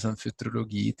fra liksom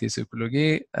futurologi til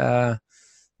psykologi.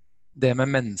 Det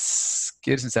med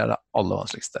mennesker synes jeg det aller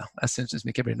vanskeligste. Jeg synes liksom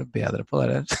ikke jeg blir noe bedre på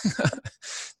det.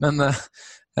 Men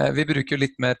vi bruker jo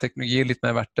litt mer teknologi, litt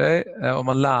mer verktøy, og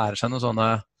man lærer seg noen sånne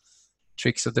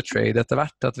tricks of the trade etter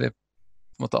hvert, at vi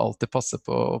måtte alltid passe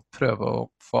på å prøve å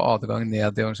få adgang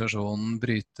ned i organisasjonen,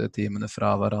 bryte teamene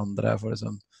fra hverandre, for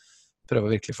liksom prøve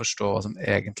å virkelig forstå hva som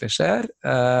egentlig skjer.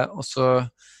 Og så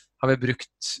har vi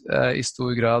brukt i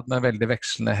stor grad med veldig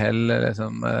vekslende hell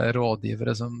liksom,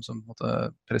 rådgivere som på en måte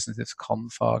presentivt kan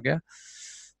faget.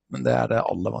 Men det det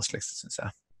aller vanskeligste, synes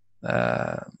jeg.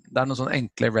 Det noen sånne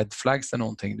enkle red flags, det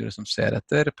noen ting du liksom ser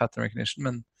etter, pattern recognition,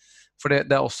 men for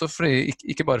det også fordi,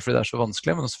 ikke bare fordi det så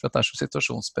vanskelig, men også fordi det så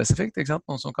situasjonsspesifikt. Ikke sant?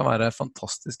 Noen som kan være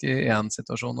fantastisk i en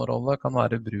situasjon og rolle, kan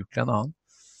være ubrukelig i en annen.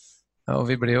 Og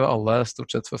vi blir jo alle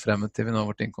stort sett forfremmet til vi når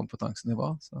vårt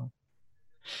inkompetansenivå. Så.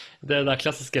 Det det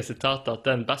klassiske sitatet at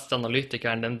den beste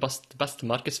analytikeren, den beste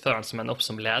markedsføreren som opp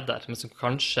som leder, men som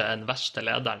kanskje den verste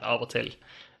lederen av og til.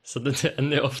 Så det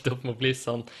ender jo ofte opp med å bli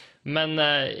sånn. Men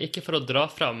ikke for å dra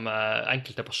fram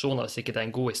enkelte personer hvis ikke det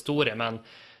en god historie, men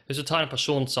hvis du tar en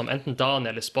person som enten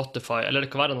Daniel eller Spotify, eller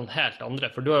det kan være noen helt andre,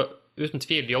 for du har uten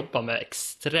tvil jobbet med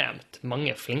ekstremt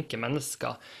mange flinke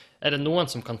mennesker. Det noen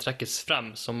som kan trekkes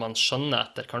frem som man skjønner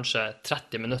etter kanskje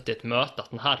 30 minutter i et møte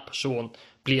at denne personen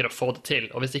blir å få det til,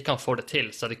 og hvis ikke han får det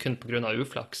til, så det kun på grunn av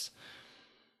uflaks?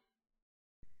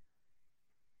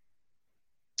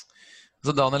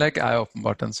 Så Daniel Ek jo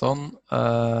åpenbart en sånn.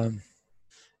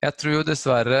 Jeg tror jo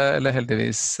dessverre, eller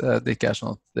heldigvis, det ikke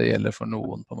sånn at det gjelder for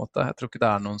noen på en måte. Jeg tror ikke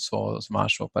det noen som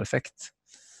så perfekt.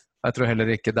 Jeg tror heller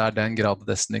ikke det den grad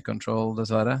destiny control,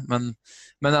 dessverre. Men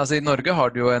altså, i Norge har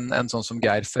du jo en sånn som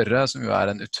Geir Førre, som jo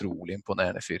en utrolig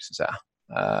imponerende fyr, synes jeg.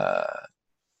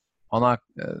 Han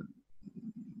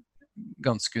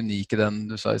ganske unik i den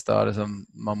du sa i sted, liksom,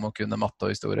 man må kunne matte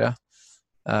og historie.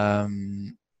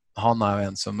 Han jo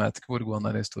en som, jeg vet ikke hvor god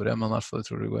han i historie, men i hvert fall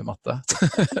tror du går i matte.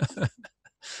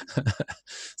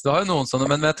 Så det har jo noen sånne,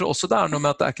 men jeg tror også det noe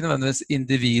med at det ikke nødvendigvis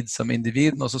individ som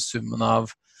individ, men også summen av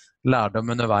lærdom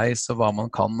underveis, og hva man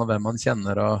kan, og hvem man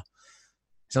kjenner,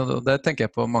 og det tenker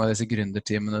jeg på mange av disse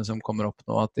gründerteamene som kommer opp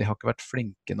nå, at de har ikke vært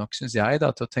flinke nok, synes jeg, da,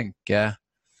 til å tenke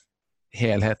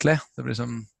helhetlig. Det blir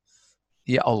som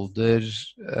i alder,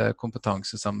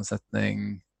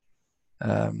 kompetansesammensetning,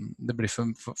 det blir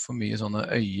for mye sånne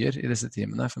øyer i disse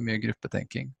teamene, for mye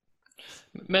gruppetenking.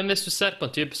 Men hvis du ser på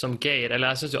en type som Geir,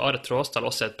 eller jeg synes jo Are Tråsdal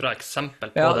også et bra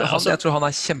eksempel på det. Jeg tror han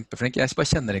kjempeflink. Jeg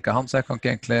bare kjenner ikke han, så jeg kan ikke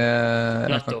egentlig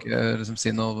liksom si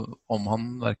noe om han,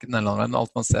 hverken den eller andre, men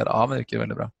alt man ser av virker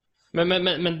veldig bra.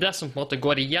 Men det som på en måte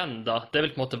går igjen da, det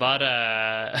vil på en måte være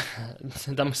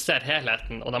de ser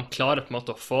helheten, og de klarer på en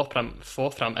måte å få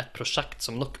frem et prosjekt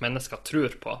som nok mennesker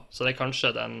tror på. Så det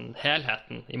kanskje den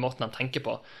helheten i måten de tenker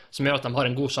på, som gjør at de har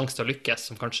en god sjanse til å lykkes,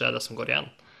 som kanskje det som går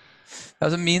igjen.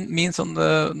 Altså min sånn,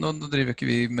 nå driver ikke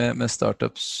vi med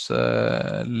startups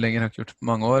lenger, har ikke gjort det på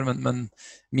mange år, men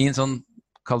min sånn,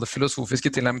 kall det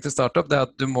filosofiske tilnærming til startup, det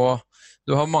at du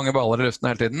har mange baller i luften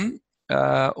hele tiden,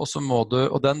 og så må du,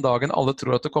 og den dagen alle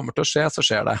tror at det kommer til å skje, så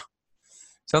skjer det.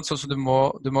 Så du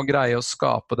må greie å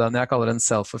skape den, jeg kaller det en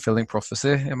self-fulfilling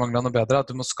prophecy, i mangler av noe bedre, at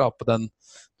du må skape den,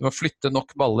 du må flytte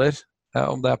nok baller,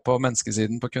 om det på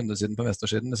menneskesiden, på kundesiden, på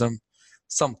investorsiden, liksom,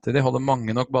 samtidig holder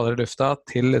mange nok baller i lufta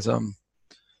til liksom,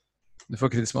 du får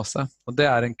kritisk masse. Og det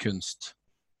en kunst.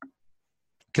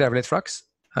 Krever litt flaks,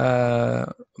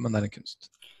 men det en kunst.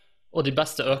 Og de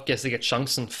beste øker sikkert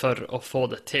sjansen for å få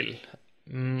det til.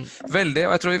 Veldig,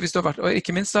 og jeg tror hvis du har vært, og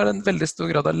ikke minst så det en veldig stor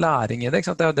grad av læring i det.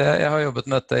 Ikke sant? Det det, jeg har jobbet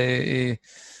med dette i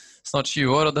snart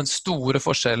 20 år, og den store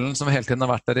forskjellen som hele tiden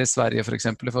har vært der i Sverige for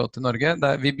eksempel i forhold til Norge,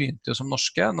 vi begynte jo som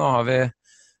norske, nå har vi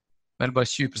vel bare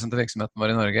 20% av virksomheten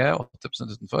var i Norge,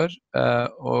 80% utenfor,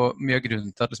 og mye av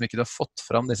grunnen til at liksom ikke du har fått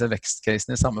fram disse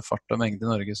vekstcasene i samme fart og mengde i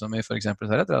Norge som i for eksempel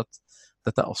Sverige, at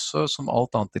dette også som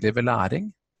alt annet i livet læring.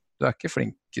 Du ikke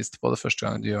flinkest på det første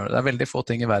gangen du gjør det. Det veldig få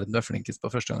ting i verden du flinkest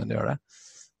på første gangen du gjør det.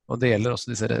 Og det gjelder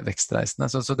også disse vekstreisene.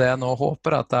 Så det jeg nå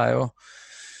håper at det jo,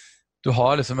 du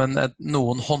har liksom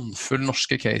noen håndfull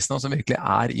norske case nå som virkelig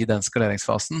i den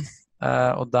skaleringsfasen.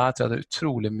 Og der tror jeg det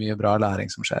utrolig mye bra læring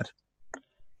som skjer.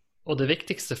 Og det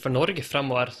viktigste for Norge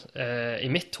fremover, i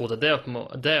mitt hode,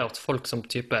 det at folk som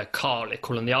type Carl i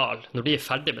Kolonial, når de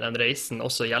ferdig med den reisen,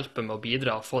 også hjelper med å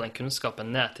bidra og få den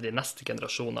kunnskapen ned til de neste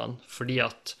generasjonene. Fordi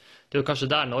at det jo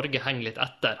kanskje der Norge henger litt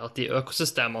etter, at de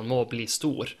økosystemene må bli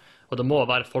store. Og det må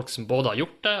være folk som både har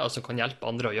gjort det, og som kan hjelpe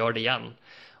andre å gjøre det igjen.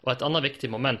 Og et annet viktig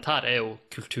moment her jo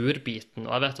kulturbiten,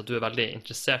 og jeg vet at du veldig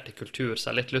interessert i kultur, så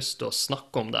jeg har litt lyst til å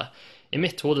snakke om det. I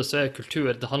mitt hode så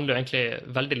kultur, det handler jo egentlig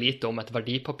veldig lite om et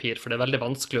verdipapir, for det veldig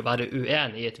vanskelig å være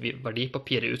uenig i et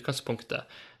verdipapir i utgangspunktet.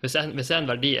 Hvis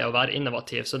en verdi å være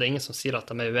innovativ, så det ingen som sier at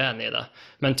de uenig i det.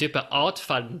 Men type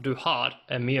atferden du har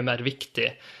mye mer viktig.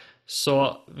 Så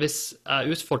hvis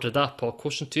jeg utfordrer deg på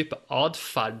hvilken type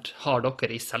atferd har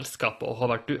dere i selskapet, og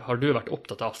har du vært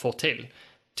opptatt av å få til?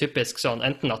 Typisk sånn,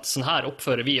 enten at sånn her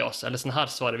oppfører vi oss, eller sånn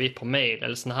her svarer vi på mail,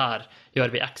 eller sånn her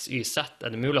gjør vi X, Y, Z.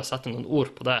 Det mulig å sette noen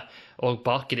ord på det, og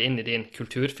bake det inn i din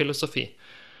kulturfilosofi?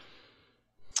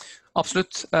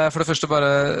 Absolutt. For det første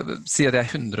bare si at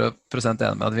jeg 100%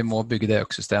 enig med at vi må bygge det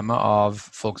økosystemet av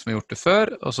folk som har gjort det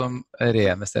før, og som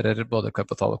reinvesterer både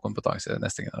kapital og kompetanse i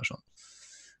neste generasjon.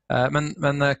 Men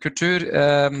kultur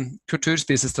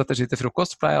spiser strategi til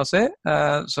frokost, pleier jeg å si.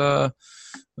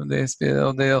 Og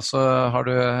de også har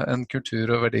du en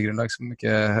kultur og verdigrunnlag som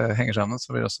ikke henger sammen,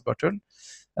 så blir det også bare tull.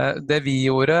 Det vi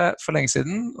gjorde for lenge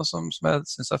siden, og som jeg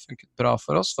synes har funket bra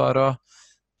for oss, var å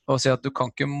si at du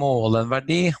kan ikke måle en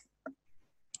verdi,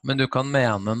 men du kan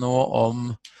mene noe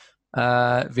om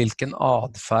hvilken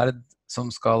adferd som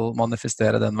skal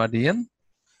manifestere den verdien,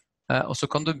 og så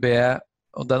kan du be,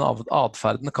 og den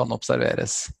adferden kan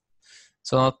observeres.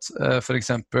 Sånn at for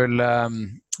eksempel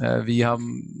vi i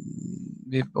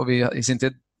sin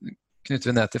tid knytter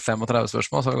vi ned til 35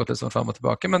 spørsmål, så har vi gått litt sånn frem og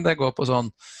tilbake, men det går på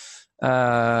sånn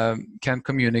can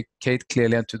communicate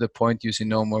clearly and to the point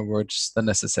using no more words than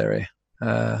necessary.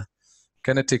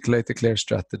 Can articulate a clear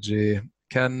strategy.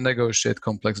 Can negotiate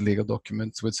complex legal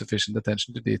documents with sufficient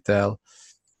attention to detail.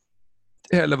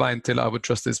 Hele veien til I would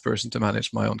trust this person to manage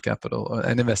my own capital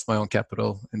and invest my own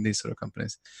capital in these sort of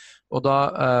companies. Og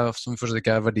da, som fortsatt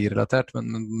ikke verdirelatert,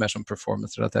 men mer som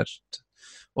performance-relatert.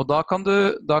 Og da kan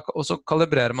du, og så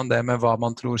kalibrerer man det med hva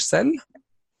man tror selv,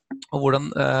 og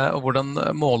hvordan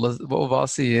måle, og hva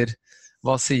sier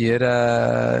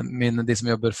de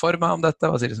som jobber for meg om dette,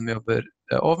 hva sier de som jobber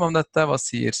over meg om dette, hva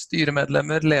sier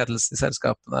styremedlemmer, ledelse i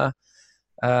selskapene.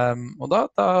 Og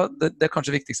det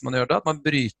kanskje viktigste man gjør da, at man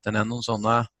bryter ned noen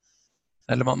sånne,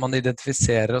 eller man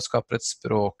identifiserer og skaper et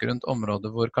språk rundt områder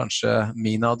hvor kanskje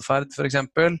min adferd for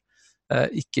eksempel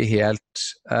ikke helt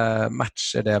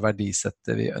matcher det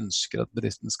verdisettet vi ønsker at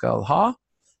bedriften skal ha.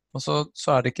 Og så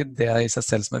det ikke det i seg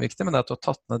selv som viktig, men det at du har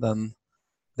tatt ned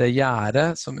det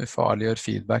gjerdet som ufarliggjør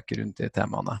feedback rundt de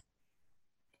temaene.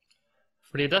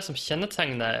 Fordi det som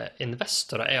kjennetegner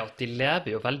investorer at de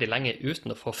lever jo veldig lenge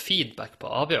uten å få feedback på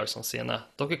avgjørelsene sine.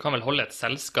 Dere kan vel holde et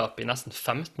selskap i nesten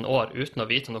 15 år uten å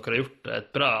vite om dere har gjort et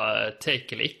bra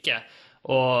take eller ikke.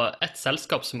 Og et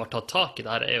selskap som har tatt tak i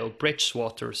det her jo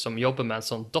Bridgewater, som jobber med en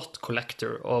sånn dot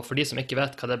collector. Og for de som ikke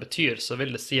vet hva det betyr, så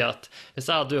vil det si at hvis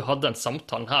jeg og du hadde en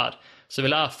samtale her, så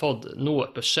vil jeg fått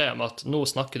noe beskjed om at nå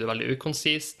snakker du veldig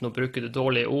ukonsist, nå bruker du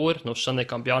dårlige ord, nå skjønner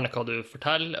ikke han Bjarne hva du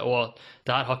forteller, og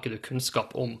det her har ikke du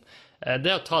kunnskap om.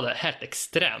 Det å ta det helt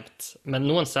ekstremt, men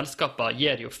noen selskaper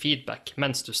gir jo feedback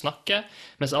mens du snakker,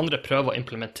 mens andre prøver å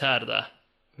implementere det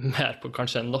mer på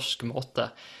kanskje en norsk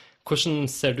måte.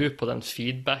 Hvordan ser du på den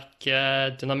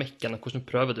feedback-dynamikken, og hvordan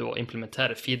prøver du å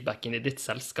implementere feedback inn i ditt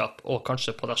selskap, og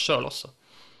kanskje på deg selv også?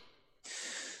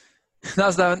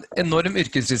 Det en enorm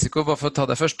yrkesrisiko, bare for å ta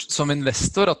det først, som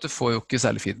investor, at du får jo ikke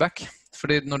særlig feedback.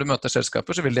 Fordi når du møter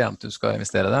selskaper, så vil de gjerne at du skal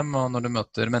investere dem, og når du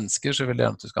møter mennesker, så vil de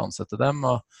gjerne at du skal ansette dem,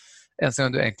 og eneste gang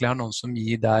du egentlig har noen som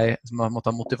gir deg, som har måttet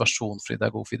ha motivasjon fordi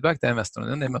det god feedback, det investorene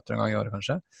dine, de møter en gang i året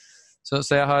kanskje. Så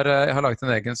jeg har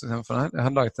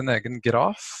laget en egen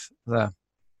graf,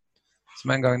 som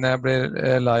en gang når jeg blir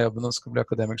la jobben og skal bli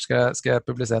akademiker, skal jeg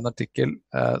publisere en artikkel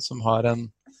som har en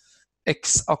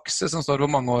X-akse som står hvor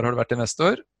mange år har du vært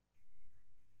investor.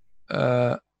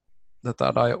 Dette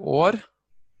da i år.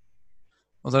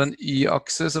 Og så det en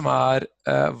Y-akse som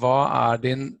hva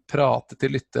din prate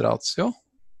til lytteratio.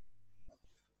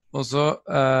 Og så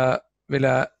vil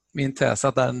jeg min tese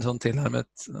at det en sånn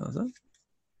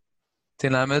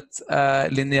tilnærmet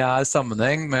lineær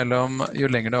sammenheng mellom jo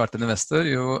lenger du har vært en investor,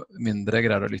 jo mindre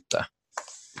greier du å lytte.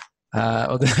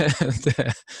 Og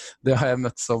det har jeg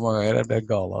møtt så mange ganger, jeg ble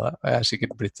gal av det, og jeg er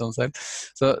sikkert blitt sånn selv.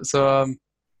 Så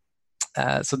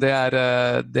det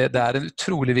en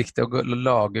utrolig viktig å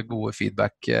lage gode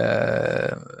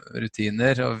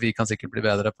feedback-rutiner, og vi kan sikkert bli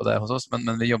bedre på det hos oss,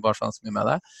 men vi jobber ganske mye med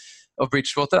det. Og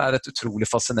Bridgewater et utrolig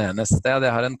fascinerende sted.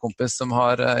 Jeg har en kompis som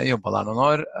har jobbet der noen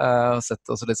år, og sett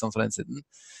også litt sånn fra innsiden.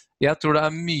 Jeg tror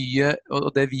det mye,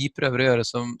 og det vi prøver å gjøre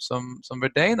som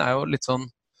Verdane, jo litt sånn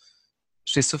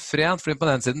schizofrent, fordi på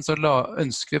den siden så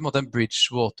ønsker vi på en måte en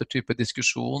Bridgewater-type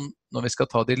diskusjon når vi skal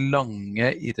ta de lange,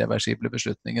 irreversible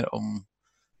beslutninger om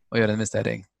å gjøre en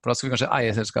investering. For da skal vi kanskje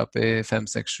eie selskapet i 5,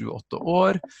 6, 7, 8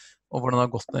 år, og hvordan det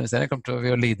har gått med investering kommer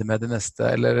vi å lide med de neste,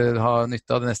 eller ha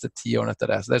nytte av de neste 10 årene etter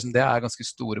det. Så det ganske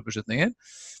store beslutninger.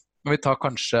 Og vi tar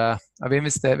kanskje, vi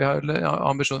har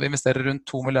ambisjon, vi investerer rundt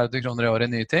 2 milliarder kroner i året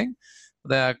i nye ting, og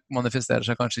det manifesterer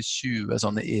seg kanskje 20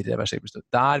 sånne irreversible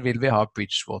beslutninger. Der vil vi ha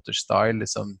Bridgewater-style,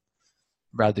 liksom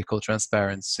radical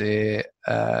transparency,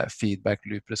 feedback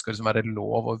loop, det skal liksom være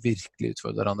lov å virkelig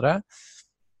utfordre hverandre.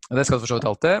 Og det skal det for så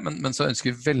vidt alltid, men så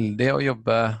ønsker vi veldig å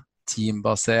jobbe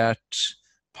teambasert,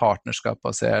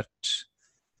 partnerskapbasert,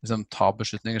 liksom ta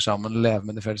beslutninger sammen, leve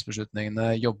med de felles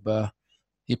beslutningene, jobbe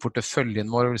i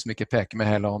porteføljen vår, og liksom ikke peke med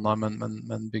hele hånda,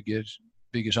 men bygger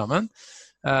sammen.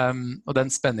 Og den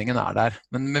spenningen der.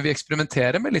 Men vi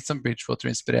eksperimenterer med litt sånn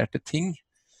Bridgewater-inspirerte ting,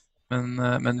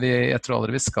 men jeg tror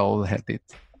aldri vi skal helt dit.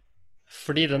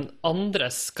 Fordi den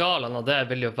andre skalaen av det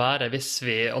vil jo være hvis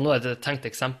vi, og nå det et tenkt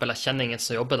eksempel, jeg kjenner ingen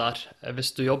som jobber der.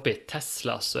 Hvis du jobber i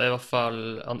Tesla, så i hvert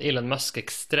fall Elon Musk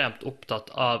ekstremt opptatt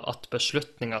av at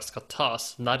beslutninger skal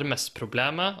tas nærmest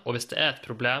problemet, og hvis det et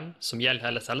problem som gjelder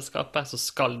hele selskapet, så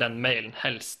skal den mailen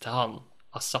helst til han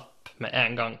ASAP med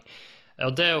en gang.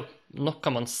 Og det jo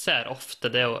noe man ser ofte,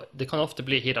 det kan ofte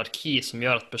bli hierarki som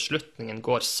gjør at beslutningen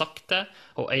går sakte,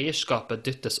 og eierskapet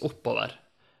dyttes oppover.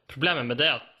 Problemet med det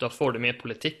at da får du mye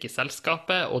politikk i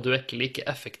selskapet, og du ikke like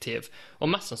effektiv. Og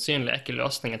mest sannsynlig ikke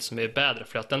løsningen så mye bedre,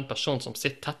 fordi at den personen som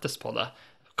sitter tettest på det,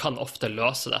 kan ofte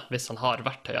løse det, hvis han har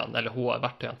verktøyene, eller hun har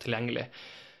verktøyene tilgjengelig.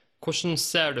 Hvordan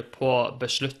ser du på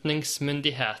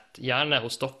beslutningsmyndighet, gjerne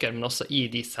hos dere, men også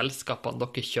i de selskapene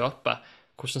dere kjøper?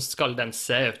 Hvordan skal den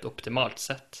se ut optimalt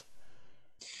sett?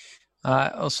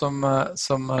 Nei, og som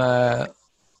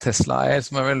Tesla-eier,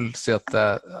 så må jeg vel si at det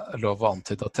lov å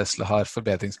antyde at Tesla har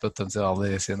forbedringspotensial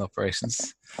i sine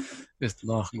operations,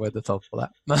 uten å gå i detalj på det.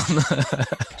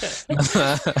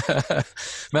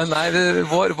 Men nei,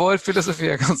 vår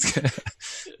filosofi ganske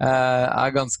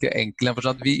enkel.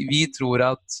 Vi tror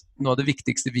at noe av det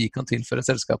viktigste vi kan tilføre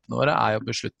selskapene våre jo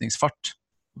beslutningsfart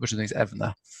og beslutningsevne.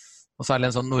 Og særlig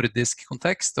en sånn nordisk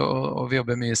kontekst, og vi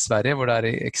jobber mye i Sverige, hvor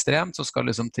det ekstremt, så skal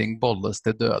liksom ting bolles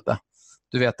til døde.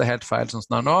 Du vet det helt feil sånn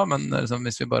som det nå, men liksom,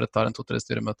 hvis vi bare tar 2-3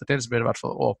 styremøter til, så blir det i hvert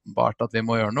fall åpenbart at vi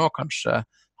må gjøre noe. Kanskje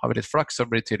har vi litt flaks, så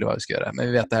blir det tydelig hva vi skal gjøre.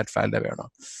 Men vi vet det helt feil det vi gjør nå.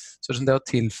 Så det å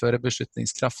tilføre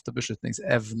beslutningskraft og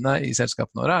beslutningsevne i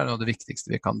selskapene våre noe av det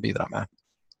viktigste vi kan bidra med.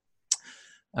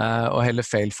 Og heller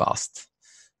fail fast.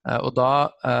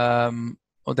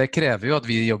 Og det krever jo at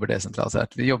vi jobber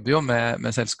desentralisert. Vi jobber jo med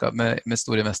selskap, med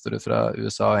store investorer fra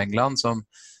USA og England, og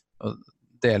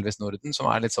delvis Norden,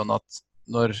 som litt sånn at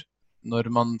når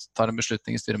man tar en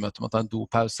beslutning i styremøtet om å ta en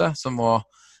dopause, så må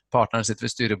partneren sitte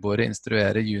ved styrebordet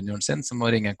instruere junioren sin, så må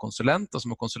ringe en konsulent, og så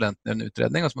må konsulenten gjøre en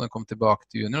utredning, og så må den komme tilbake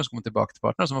til junior, og så komme tilbake til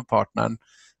partneren, og så må partneren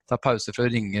ta pause for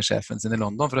å ringe sjefen sin i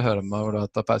London for å høre om hvor du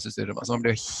har tatt pause i styremøtet. Så man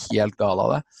blir jo helt gal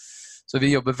av det. Så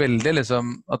vi jobber veldig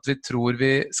liksom, at vi tror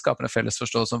vi skaper en felles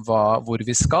forståelse om hvor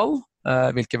vi skal,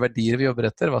 hvilke verdier vi jobber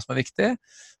etter, hva som viktig,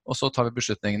 og så tar vi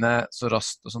beslutningene så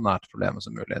raskt og så nært problemet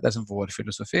som mulig. Det som vår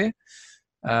filosofi.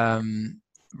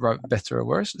 Better or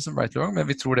worse, liksom right or wrong, men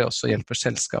vi tror det også hjelper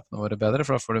selskapene våre bedre,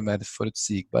 for da får du mer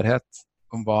forutsigbarhet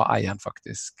om hva eieren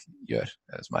faktisk gjør,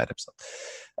 som eierrepresentant.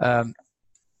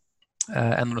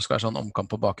 Enn når det skal være sånn omkamp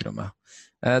på bakrommet.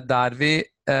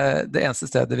 Det eneste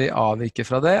stedet vi avviker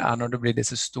fra det, når det blir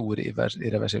disse store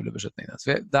irreversible beslutningene.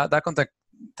 Så der kan du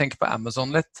tenke på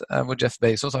Amazon litt, hvor Jeff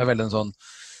Bezos har veldig en sånn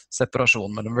separasjon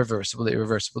mellom reversible og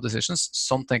irreversible decisions.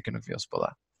 Sånn tenker nok vi også på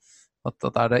det. At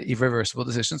det irreversible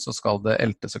decisions, så skal det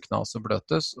eltes og knas og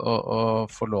bløtes, og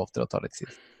få lov til å ta litt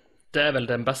tid. Det vel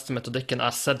den beste metodikken jeg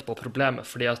har sett på problemet,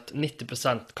 fordi at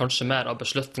 90%, kanskje mer av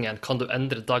beslutningen, kan du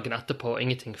endre dagen etterpå, og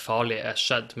ingenting farlig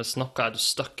skjedd, mens noe du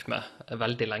stuck med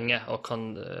veldig lenge, og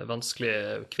kan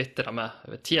vanskelig kvitte deg med.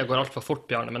 Tida går alt for fort,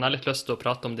 Bjarne, men jeg har litt lyst til å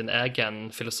prate om din egen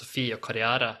filosofi og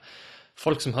karriere.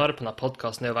 folk som hører på denne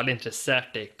podcasten jo veldig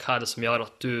interessert i hva det som gjør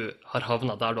at du har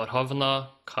havnet der du har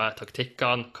havnet, hva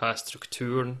taktikkene, hva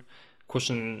strukturen,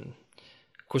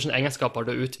 hvordan egenskaper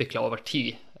du har utviklet over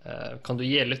tid. Kan du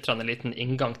gi lytterne en liten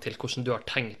inngang til hvordan du har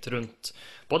tenkt rundt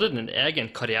både din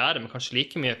egen karriere, men kanskje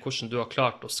like mye hvordan du har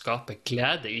klart å skape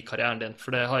glede i karrieren din?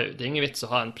 For det er ingen vits å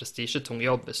ha en prestisjetung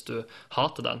jobb hvis du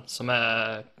hater den, som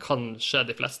kan skje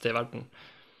de fleste i verden.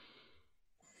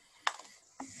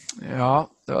 Ja,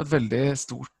 det var et veldig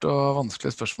stort og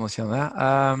vanskelig spørsmål, kjenner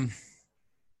jeg.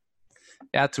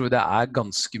 Jeg tror det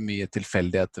ganske mye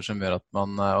tilfeldigheter som gjør at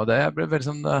man, og det ble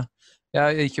veldig sånn,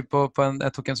 jeg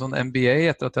tok en sånn MBA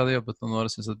etter at jeg hadde jobbet noen år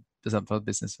og syntes jeg bestemte for at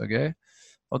business var gøy.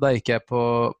 Og da gikk jeg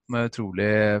med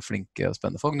utrolig flinke og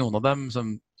spennende folk. Noen av dem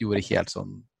som gjorde helt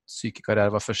sånn syke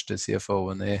karriere, var første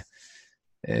CFO-en i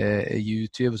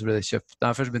YouTube, og så ble det kjøpt.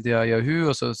 Først begynte jeg i Yahoo,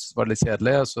 og så var det litt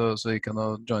kjedelig, og så gikk han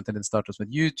og joined en startup som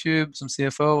het YouTube som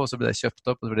CFO, og så ble det kjøpt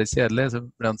opp, og så ble det kjedelig, så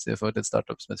ble han CFO til et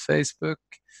startup som het Facebook.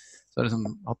 Så har jeg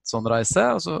liksom hatt sånn reise,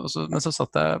 men så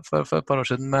satt jeg for et par år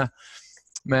siden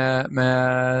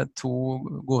med to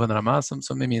gode venner av meg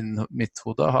som i mitt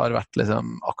hode har vært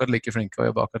liksom akkurat like flinke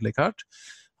og jobbet akkurat like hardt.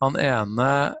 Han ene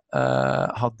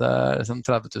hadde liksom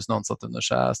 30 000 ansatte under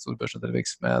seg, stor børsnotert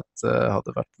virksomhet,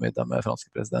 hadde vært på middag med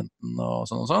franske presidenten og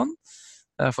sånn.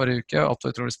 Forrige uke, alt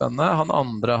var utrolig spennende. Han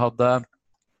andre hadde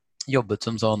jobbet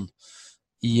som sånn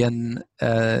i en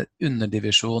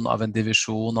underdivisjon av en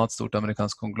divisjon av et stort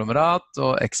amerikansk konglomerat,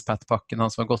 og expat-pakken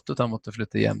hans var gått ut, han måtte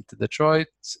flytte hjem til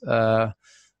Detroit,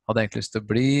 hadde egentlig lyst til å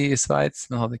bli i Sveits,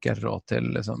 men hadde ikke helt råd til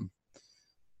liksom,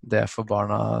 det for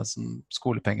barna som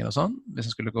skolepenger og sånn, hvis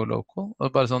han skulle gå local. Og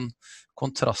bare sånn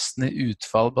kontrasten i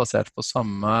utfall basert på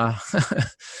samme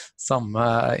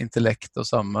intellekt og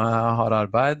samme harde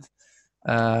arbeid,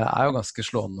 jo ganske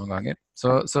slående noen ganger.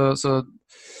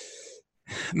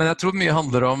 Men jeg tror mye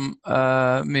handler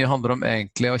om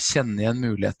egentlig å kjenne igjen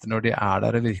muligheter når de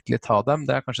der og virkelig ta dem.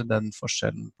 Det kanskje den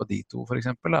forskjellen på de to, for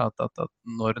eksempel, at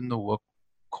når noe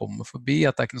kommer forbi,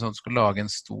 at det ikke noe sånn at du skal lage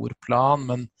en stor plan,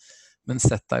 men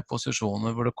sett deg i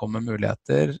posisjoner hvor det kommer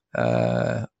muligheter,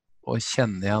 og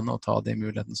kjenne igjen og ta de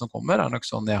mulighetene som kommer, nok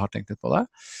sånn jeg har tenkt litt på det.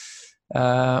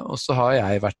 Og så har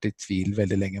jeg vært i tvil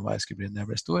veldig lenge hva jeg skulle bli når jeg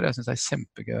ble stor. Jeg synes det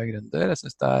kjempegøy å være gründer. Jeg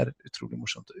synes det utrolig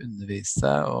morsomt å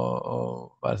undervise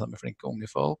og være sammen med flinke unge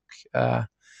folk. Jeg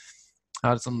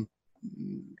har et sånn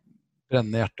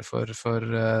brennende hjerte for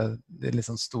de litt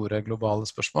sånn store globale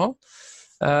spørsmål.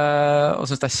 Og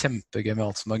synes det kjempegøy med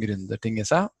alt som har gründerting i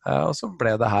seg. Og så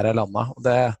ble det her jeg landet. Og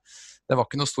det var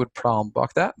ikke noe stor plan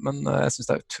bak det, men jeg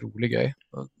synes det utrolig gøy.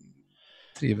 Og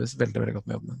trives veldig, veldig godt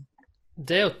med jobben min.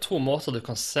 Det jo to måter du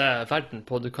kan se verden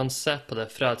på. Du kan se på det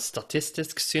fra et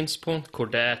statistisk synspunkt,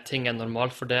 hvor ting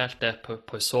normalfordelt, det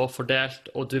på så fordelt,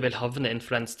 og du vil havne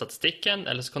innenfor den statistikken,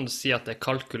 eller så kan du si at det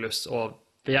kalkulus, og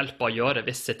ved hjelp av å gjøre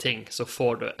visse ting, så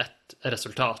får du et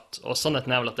resultat. Og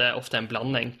sannheten vel at det ofte en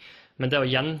blanding. Men det å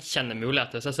gjenkjenne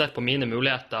muligheter, hvis jeg ser på mine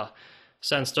muligheter,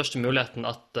 så den største muligheten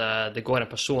at det går en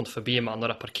person forbi meg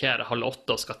når jeg parkerer 7:30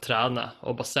 og skal trene,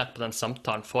 og basert på den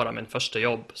samtalen får jeg min første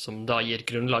jobb, som da gir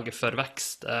grunnlaget for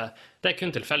vekst. Det kun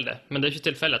tilfeldig, men det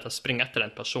ikke tilfeldig at jeg springer etter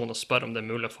en person og spør om det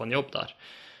mulig å få en jobb der.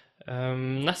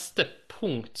 Neste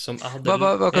punkt som jeg hadde...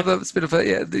 Hva kan du spille for?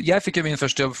 Jeg fikk jo min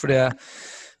første jobb fordi jeg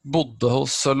bodde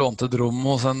hos og lånte et rom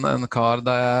hos en kar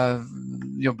da jeg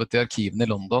jobbet i arkivene i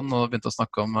London og begynte å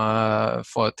snakke om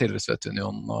tidligere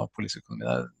Sovjetunionen og politisk-økonomi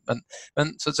der. Men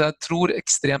så jeg tror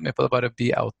ekstremt mye på det, bare be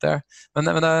out there. Men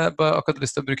jeg har bare akkurat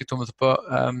lyst til å bruke 2 minutter på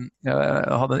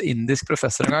jeg hadde en indisk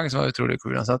professor en gang som var utrolig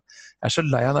kul. Han sa at jeg så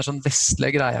lei av den sånn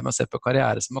vestlige greia med å se på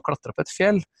karriere som å klatre på et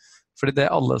fjell. Fordi det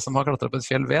alle som har klatret på et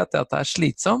fjell vet, at det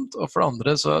slitsomt, og for det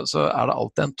andre så det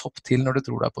alltid en topp til når du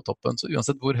tror du på toppen. Så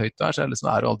uansett hvor høyt du så liksom,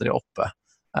 du aldri oppe.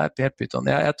 Helt pyton.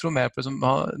 Jeg tror mer på liksom,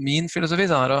 min filosofi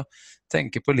å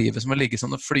tenke på livet som å ligge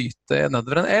sånn og flyte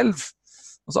nedover en elv.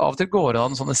 Og så av og til går det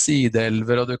an sånne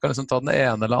sideelver, og du kan liksom ta den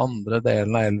ene eller andre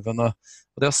delen av elven.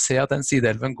 Og det å se at den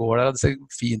sideelven går der, og det ser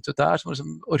fint ut der, så må du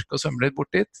liksom orke å svømme litt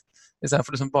bort dit. I stedet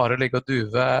for liksom bare å ligge og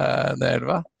duve ned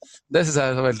elva. Det synes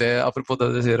jeg så veldig, apropos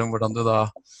det du sier om hvordan du da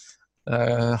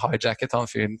hijacket han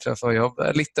fyren til å få jobb.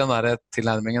 Litt den der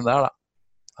tilnærmingen der da.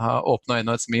 Ha åpne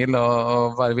øyne og et smil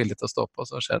og være villig til å stå på,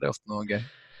 så skjer det ofte noe gøy.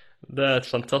 Det et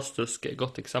fantastisk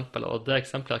godt eksempel, og det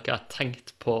eksempelet har ikke jeg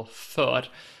tenkt på før.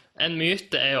 En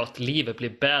myte jo at livet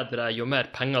blir bedre jo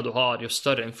mer penger du har, jo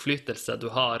større innflytelse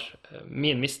du har.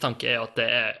 Min mistanke at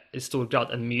det i stor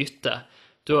grad en myte.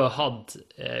 Du har hatt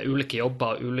ulike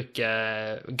jobber, ulike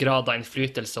grader av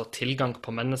innflytelse og tilgang på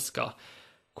mennesker.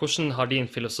 Hvordan har din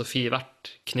filosofi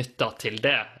vært knyttet til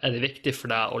det? Det viktig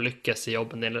for deg å lykkes i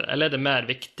jobben din, eller det mer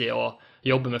viktig å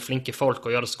jobbe med flinke folk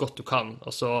og gjøre så godt du kan,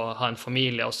 og så ha en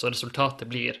familie, og så resultatet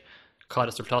blir hva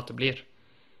resultatet blir.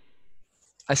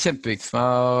 Det er kjempeviktig for meg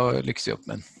å lykkes i jobben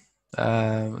min.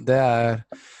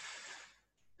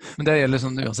 Men det gjelder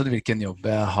sånn, uansett hvilken jobb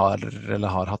jeg har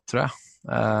eller har hatt, tror jeg.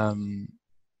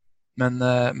 Men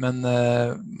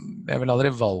jeg ville aldri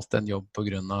valgt en jobb på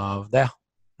grunn av det.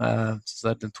 Så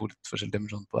det er to litt forskjellige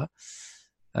dimensjoner på det.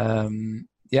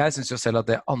 Jeg synes jo selv at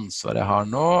det ansvaret jeg har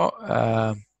nå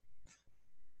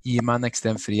gir meg en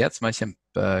ekstrem frihet som er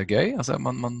kjempegøy. Altså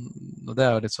og det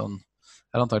er jo litt sånn,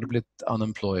 jeg har antagelig blitt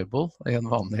unemployable i en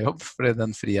vanlig jobb, fordi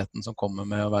den friheten som kommer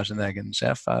med å være sin egen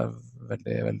sjef er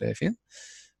veldig, veldig fin.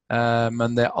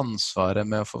 Men det ansvaret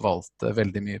med å forvalte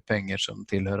veldig mye penger som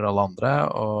tilhører alle andre,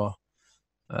 og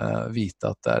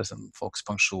vite at det er liksom, folks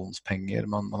pensjonspenger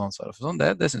man ansvarer for sånn,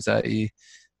 det synes jeg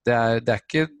det er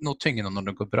ikke noe tyngende når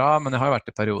det går bra, men jeg har jo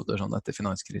vært i perioder sånn etter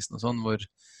finanskrisen og sånn, hvor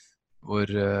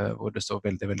det står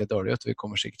veldig, veldig dårlig ut. Vi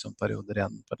kommer sikkert sånn perioder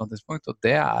igjen på et eller annet tidspunkt, og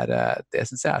det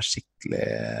synes jeg er skikkelig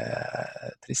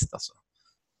trist, altså.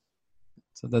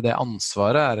 Så det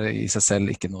ansvaret er i seg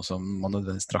selv ikke noe som man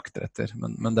nødvendigvis trakter etter,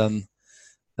 men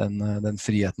den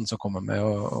friheten som kommer med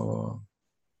å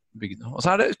bygge noe. Og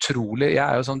så er det utrolig, jeg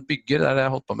er jo sånn bygger, det er det jeg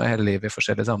har holdt på med hele livet i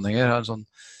forskjellige sammenhenger. Jeg har en sånn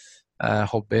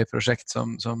hobbyprosjekt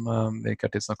som vi ikke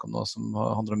har tid til å snakke om nå, som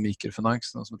handler om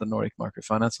mikrofinans, noe som heter Nordic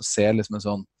Microfinance, og ser liksom en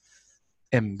sånn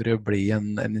embryo bli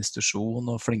en institusjon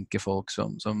og flinke folk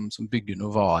som bygger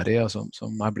noe varig og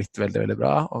som er blitt veldig, veldig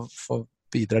bra, og få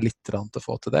bidra litt til å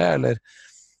få til det, eller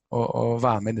å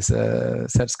være med i disse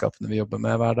selskapene vi jobber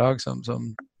med hver dag,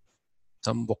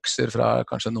 som vokser fra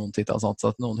kanskje noen titalls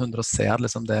ansatte, noen hundre, og se at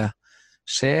liksom det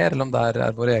skjer, eller om det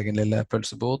er vår egen lille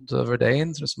pølsebod,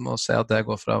 Verdane, liksom å se at det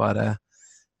går fra å være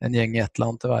en gjeng i et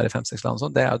land til å være i 5-6 land,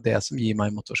 så det er jo det som gir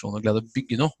meg motivasjon og glede å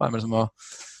bygge noe, være med liksom å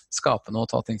skape noe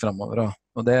og ta ting fremover.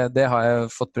 Og det har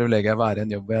jeg fått privilegiet å være i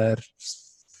en jobb hvor jeg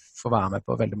får være med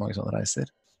på veldig mange sånne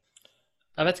reiser.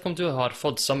 Jeg vet ikke om du har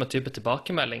fått samme type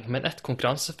tilbakemelding, men et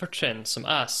konkurransefortrinn som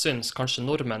jeg synes kanskje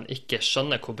nordmenn ikke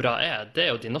skjønner hvor bra det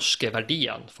er jo de norske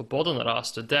verdiene. For både når jeg har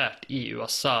studert i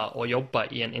USA og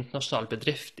jobbet i en internasjonal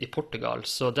bedrift i Portugal,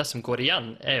 så det som går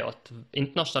igjen er jo at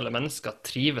internasjonale mennesker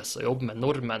trives å jobbe med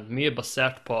nordmenn, mye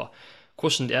basert på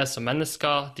hvordan de er som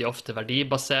mennesker, de er ofte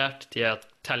verdibasert, de er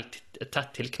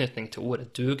tett tilknytning til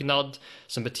ordet dugnad,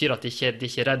 som betyr at de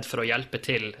ikke er redd for å hjelpe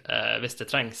til hvis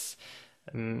det trengs.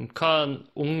 Hva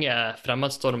unge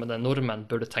fremadstormende nordmenn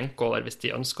burde tenke over hvis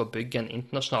de ønsker å bygge en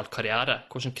internasjonal karriere?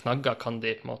 Hvilke knagger kan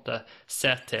de på en måte se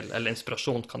til, eller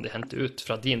inspirasjon kan de hente ut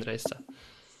fra din reise?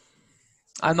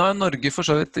 Nei, nå er Norge for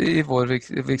så vidt i vår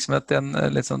virksomhet en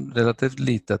litt sånn relativt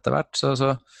lite etter hvert,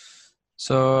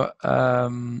 så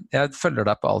jeg følger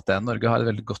deg på alt det. Norge har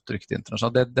et veldig godt rykte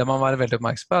internasjonalt. Det man må være veldig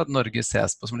oppmerksom på er at Norge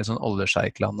ses på som litt sånn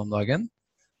oljesjeikland om dagen.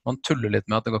 Man tuller litt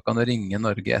med at det går ikke an å ringe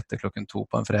Norge etter 2:00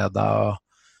 på en fredag, og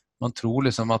man tror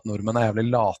liksom at nordmenn er jævlig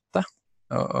late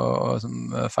og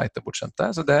feite og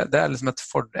bortskjemte. Så det er liksom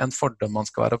en fordom man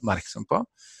skal være oppmerksom på.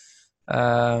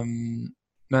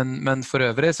 Men for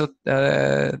øvrig så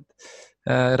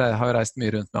jeg har jo reist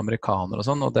mye rundt med amerikanere og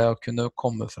sånn, og det å kunne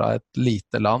komme fra et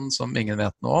lite land som ingen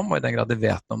vet noe om, og i den grad de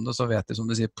vet noe om det, så vet de, som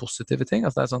du sier, positive ting.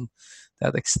 Altså det er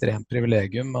et ekstremt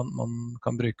privilegium man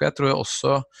kan bruke. Jeg tror jo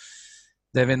også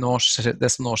det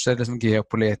som nå skjer liksom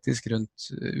geopolitisk rundt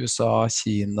USA,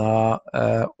 Kina,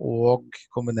 og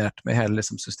kombinert med hele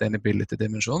liksom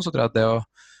sustainability-dimensjonen, så tror jeg at det å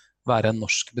være en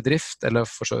norsk bedrift, eller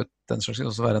for så vidt den slags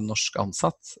også være en norsk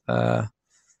ansatt,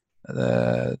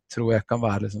 det tror jeg kan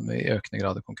være liksom, i økende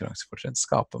grad i konkurransefortrinn,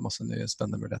 skape masse nye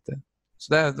spennende muligheter.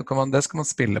 Så det skal man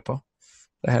spille på.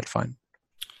 Det er helt fint.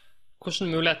 Hvilke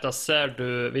muligheter ser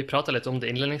du, vi pratet litt om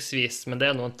det innledningsvis, men det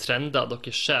er noen trender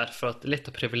dere ser, for at litt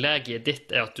av privilegiet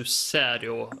ditt er at du ser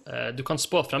jo, du kan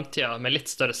spå fremtiden med litt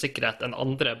større sikkerhet enn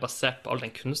andre, basert på all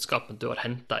den kunnskapen du har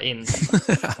hentet inn.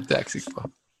 Det er jeg ikke sikker på.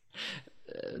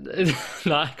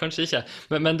 Nei, kanskje ikke,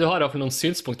 men du har i hvert fall noen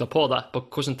synspunkter på det, på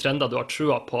hvilke trender du har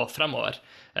trua på fremover,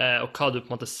 og hva du på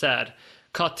en måte ser.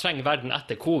 Hva trenger verden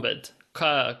etter covid?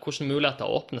 Hvilke muligheter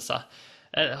åpner seg?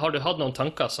 Har du hatt noen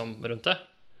tanker rundt det?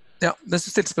 Ja, hvis du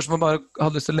stilte spørsmål, bare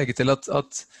hadde lyst til å legge til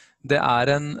at det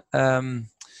er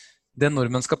det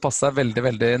nordmenn skal passe seg veldig,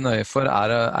 veldig nøye for,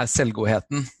 er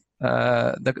selvgodheten.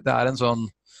 Det er en sånn,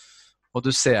 og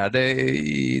du ser det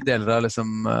i deler av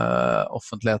liksom,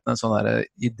 offentligheten, en sånn der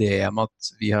idé om at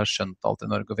vi har skjønt alt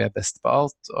i Norge, og vi er best på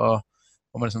alt, og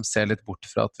man liksom ser litt bort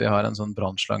fra at vi har en sånn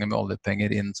brannslange med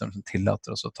oljepenger inn som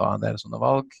tillater oss å ta en del sånne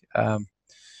valg.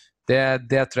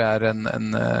 Det tror jeg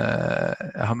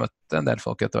jeg har møtt en del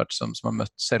folk etter hvert som har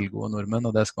møtt selvgode nordmenn,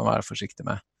 og det skal man være forsiktig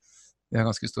med. vi har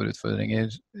ganske store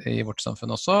utfordringer i vårt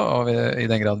samfunn også, og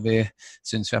i den grad vi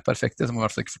synes vi perfekte, så må vi i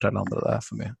hvert fall ikke fortelle andre det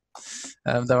for mye.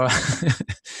 Det var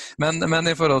men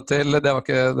i forhold til, det var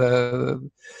ikke det,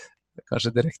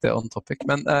 kanskje direkte on topic,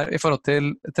 men i forhold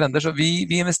til trender, så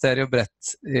vi investerer jo bredt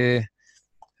i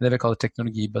det vi kaller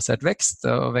teknologibasert vekst,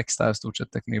 og vekst jo stort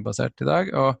sett teknologibasert i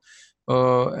dag, og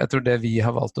jeg tror det vi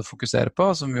har valgt å fokusere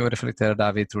på, som jo reflekterer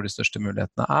der vi tror de største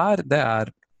mulighetene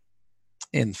det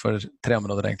innenfor 3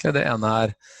 områder egentlig. Det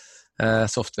ene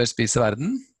software spiser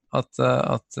verden, at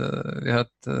vi har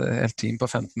et helt team på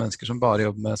 15 mennesker som bare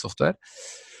jobber med software.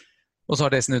 Og så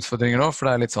har det sine utfordringer nå, for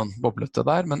det litt sånn boblete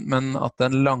der, men at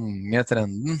den lange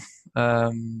trenden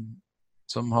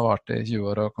som har vært i 20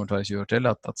 år og kommer til å være i 20 år til,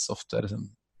 at software liksom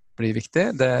blir viktig,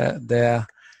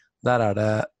 der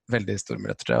det veldig store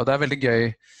muligheter til. Og det veldig gøy.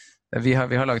 Vi har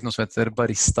laget noe som heter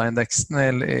Barista-indeksen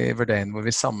i Verdane, hvor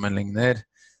vi sammenligner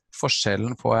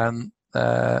forskjellen på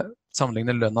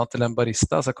sammenligner lønna til en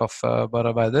barista, altså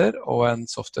kaffebararbeider, og en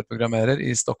softwareprogrammerer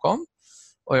i Stockholm,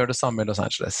 og gjør det samme i Los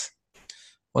Angeles.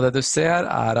 Og det du ser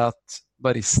at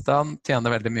baristaen tjener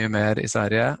veldig mye mer i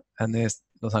Sverige enn i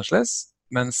Los Angeles,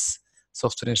 mens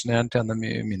softwareingeniøren tjener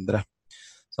mye mindre.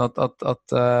 Så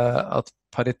at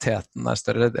pariteten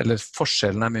større, eller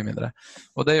forskjellen mye mindre.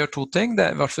 Og det gjør 2 ting.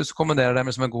 I hvert fall så kombinerer det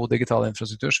med som en god digital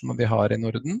infrastruktur som vi har i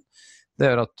Norden. Det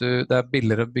gjør at det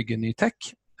billigere å bygge ny tech,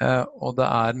 og det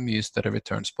mye større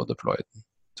returns på deployen.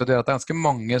 Så det gjør at det ganske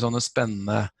mange sånne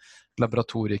spennende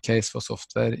laboratoriecase for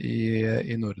software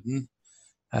i Norden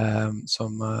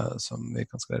som vi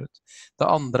kan skreve ut. Det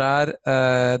andre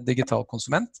digital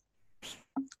konsument.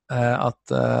 At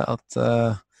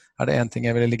det en ting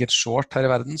jeg ville ligget short her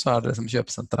i verden, så det liksom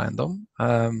kjøpesentereiendom.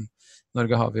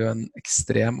 Norge har vi jo en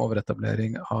ekstrem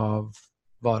overetablering av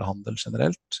varehandel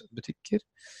generelt, butikker,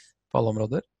 på alle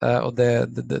områder. Og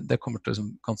det kommer til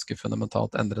liksom ganske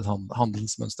fundamentalt endret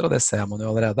handelsmønster, og det ser man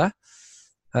jo allerede.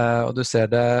 Og du ser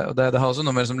det, og det har også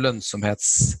noe med liksom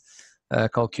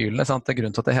lønnsomhetskalkylene, sant? Det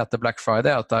grunnen til at det heter Black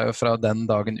Friday, at det jo fra den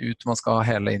dagen ut man skal ha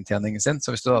hele inntjeningen sin. Så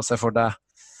hvis du da ser for deg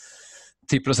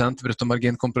 10%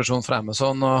 bruttomarginkompresjon fra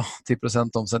Amazon og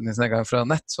 10% omsetningsnedgang fra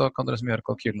nett, så kan du liksom gjøre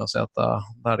kalkylen og se at da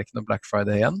det ikke noe Black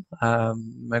Friday igjen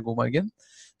med god margin.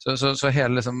 Så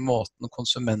hele liksom måten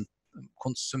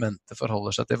konsumenter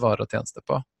forholder seg til varer og tjenester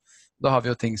på. Da har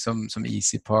vi jo ting som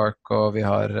Easy Park, og vi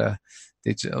har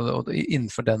og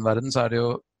innenfor den verden så det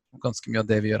jo ganske mye av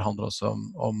det vi gjør handler også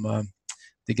om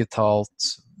digitalt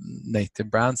native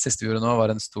brands. Siste vi gjorde nå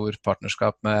var en stor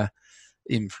partnerskap med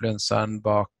influenseren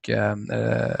bak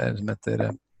som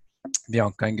heter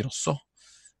Bianca Ingrosso,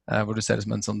 hvor du ser det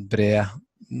som en sånn bred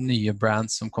nye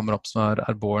brands som kommer opp som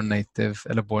born native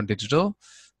eller born digital,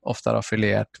 ofte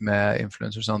affiliert med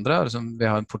influencers og andre, og vi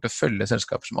har en portefølje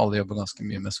selskaper som alle jobber ganske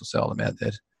mye med sosiale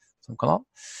medier som kanal.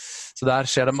 Så der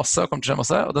skjer det masse, og kommer til å skje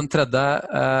masse. Og den tredje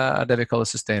det vi kaller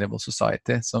Sustainable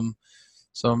Society,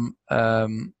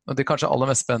 og de kanskje aller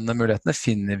mest spennende mulighetene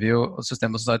finner vi jo.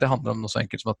 Sustainable Society handler om noe så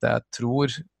enkelt som at jeg tror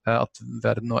at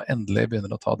verden nå endelig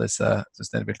begynner å ta disse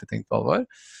sustainability ting på alvor,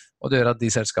 og det gjør at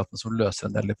de selskapene som løser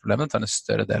en del av problemene tar en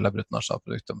større del av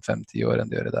bruttonasjonalproduktet om 5-10 år enn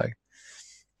de gjør i dag.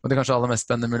 Og de kanskje aller mest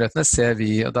spennende mulighetene ser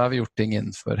vi, og da har vi gjort ting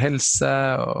innenfor helse,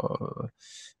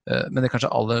 men det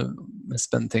kanskje aller mest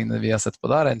spennende tingene vi har sett på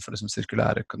der innenfor liksom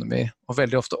sirkulær økonomi, og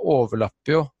veldig ofte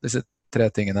overlapper jo disse 3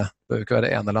 tingene. Det bør ikke være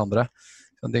det ene eller andre.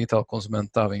 En digital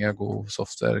konsument avhengig av god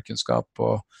softwarekunnskap,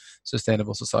 og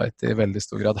Sustainable Society i veldig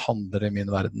stor grad handler i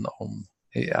min verden om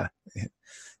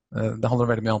det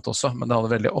handler veldig mye annet også, men det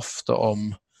handler veldig ofte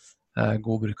om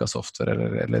god bruk av software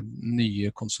eller nye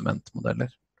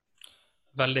konsumentmodeller.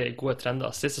 Veldig gode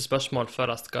trender. Siste spørsmål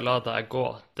før jeg skal la deg gå,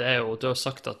 det jo, du har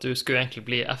sagt at du skulle egentlig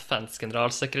bli FNs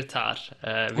generalsekretær.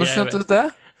 Hvor skjønte du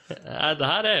det? Det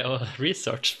her jo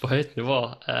research på høyt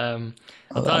nivå.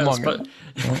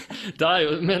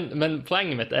 Men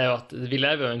poenget mitt jo at vi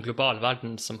lever jo i en global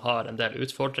verden som har en del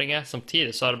utfordringer.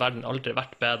 Samtidig så har verden aldri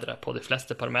vært bedre på de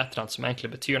fleste parametrene som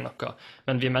egentlig betyr noe.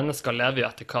 Men vi mennesker lever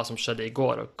jo etter hva som skjedde i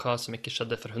går, og hva som ikke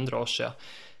skjedde for 100 år siden.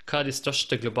 Hva de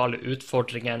største globale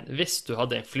utfordringene hvis du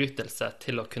hadde innflytelse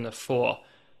til å kunne få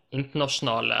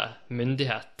internasjonale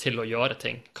myndighet til å gjøre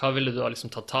ting? Hva ville du da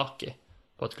liksom ta tak i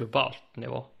på et globalt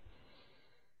nivå?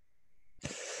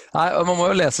 Nei, man må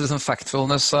jo lese liksom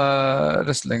factfulness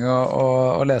wrestling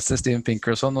og lese Steven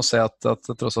Pinker og sånn, og se at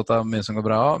tross at det mye som går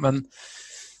bra.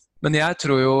 Men jeg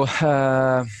tror jo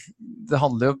det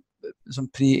handler jo som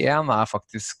pri 1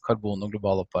 faktisk karbon og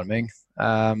global oppvarming,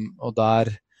 og der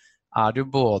det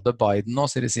jo både Biden nå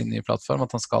sier i sin nye plattform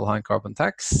at han skal ha en carbon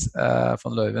tax,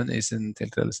 von Leuven i sin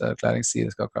tiltredelseserklæring sier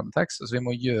det skal ha carbon tax, så vi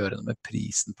må gjøre noe med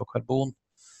prisen på karbon.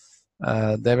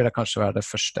 Det vil kanskje være det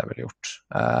første jeg ville gjort.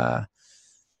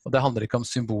 Og det handler ikke om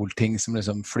symbolting som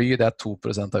liksom fly, det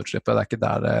 2% av utslippet, det ikke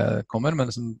der det kommer,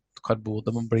 men liksom karbon,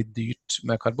 det må bli dyrt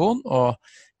med karbon,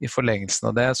 og i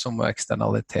forlengelsen av det så må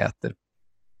eksternaliteter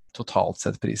totalt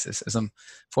sett prises. Liksom,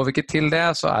 får vi ikke til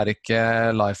det, så ikke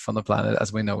life on the planet as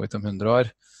we know it om 100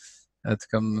 år. Jeg vet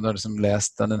ikke om du har liksom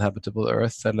lest Uninhabitable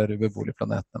Earth eller Ubeboelig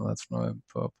planeten eller noe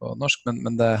på norsk,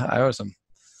 men det jo liksom,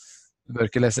 du bør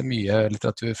ikke lese mye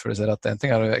litteratur for å se at en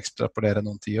ting å ekstrapolere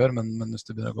noen 10 år, men hvis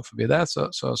du begynner å gå forbi det,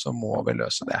 så må vi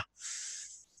løse det.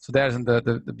 Så det liksom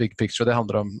the big picture, det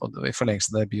handler om, og i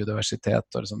forlengelsen det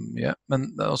biodiversitet og liksom mye. Men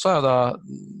også da,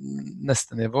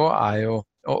 neste nivå jo,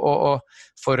 og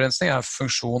forurensning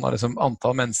funksjon av liksom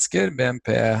antall mennesker, BNP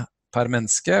per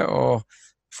menneske, og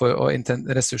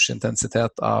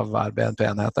ressursintensitet av hver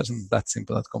BNP-enhet, sånn that's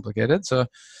simple, that's complicated, så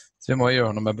vi må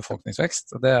gjøre noe med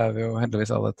befolkningsvekst, og det vi jo heldigvis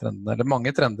alle trendene, eller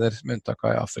mange trender med unntak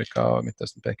av i Afrika og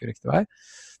Midtøsten peker riktig vei.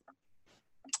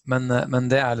 Men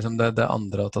det liksom det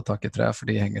andre å ta tak i, tror jeg, for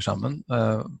de henger sammen,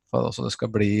 for også det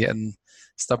skal bli en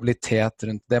stabilitet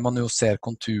rundt det man jo ser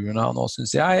konturene av nå,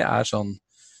 synes jeg, sånn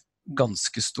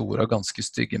ganske store og ganske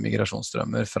stygge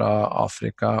migrasjonsstrømmer fra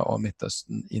Afrika og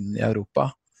Midtøsten inn i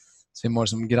Europa. Så vi må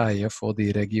liksom greie å få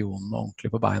de regionene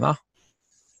ordentlig på beina.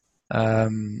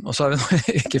 Og så har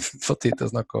vi ikke fått tid til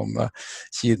å snakke om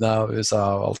Kina og USA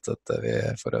og alt dette vi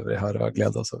for øvrig har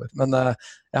gledet oss over. Men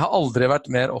jeg har aldri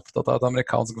vært mer opptatt av et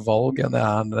amerikansk valg enn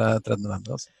jeg den 3.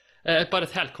 november. Altså. Bare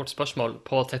et helt kort spørsmål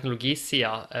på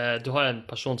teknologisiden. Du har en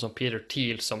person som Peter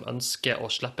Thiel som ønsker å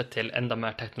slippe til enda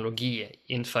mer teknologi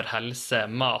innenfor helse,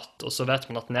 mat, og så vet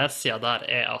man at nedsiden der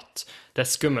at det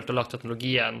skummelt å lage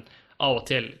teknologien av og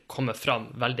til kommer fram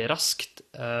veldig raskt.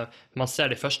 Man ser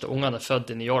de første ungene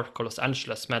født i New York og Los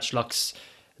Angeles med et slags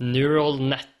neural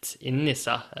net inni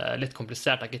seg. Litt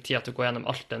komplisert, jeg har ikke tid til å gå gjennom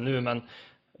alt det nå, men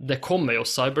det kommer jo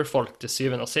cyberfolk til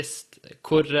syvende og sist.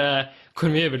 Hvor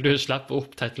mye vil du slippe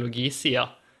opp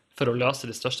teknologisiden for å løse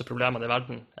de største problemene i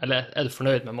verden? Eller du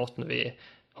fornøyd med måten vi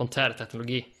håndterer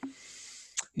teknologi?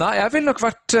 Nei, jeg vil nok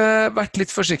vært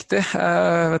litt forsiktig.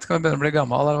 Jeg vet ikke om jeg begynner å bli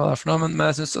gammel eller hva det for noe, men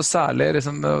jeg synes særlig,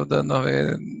 liksom,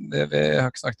 vi har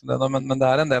ikke snakket om det nå, men det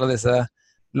en del av disse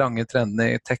lange trendene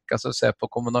i tech, altså se på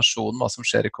kombinasjonen, hva som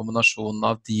skjer i kombinasjonen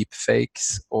av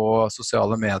deepfakes og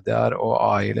sosiale medier og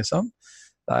AI, liksom.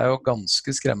 Det jo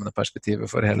ganske skremmende perspektiver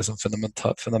for hele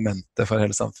fundamentet for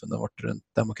hele samfunnet vårt rundt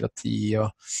demokrati,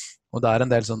 og det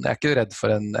en del sånn, jeg ikke redd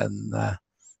for en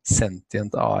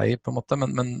sentient AI på en måte,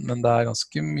 men det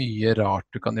ganske mye rart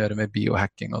du kan gjøre med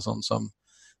biohacking og sånn som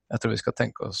jeg tror vi skal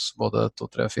tenke oss både 2,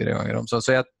 3 og 4 ganger om.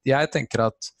 Så jeg tenker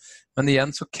at, men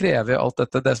igjen så krever alt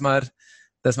dette, det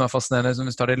som fascinerende,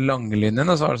 hvis du tar de lange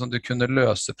linjene, så det sånn at du kunne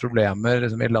løse problemer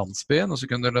liksom, i landsbyen, og så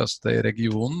kunne du løse det i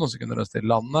regionen, og så kunne du løse det i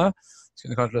landet, så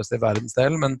kunne du kanskje løse det i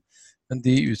verdensdelen, men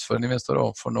de utfordringene vi står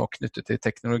overfor nå knyttet til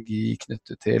teknologi,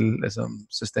 knyttet til liksom,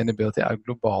 sustainability,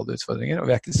 globale utfordringer, og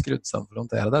vi ikke skrudd sammen for å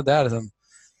håndtere det. Det liksom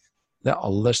det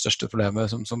aller største problemet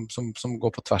som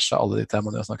går på tvers av alle de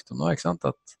temaene vi har snakket om nå, ikke sant?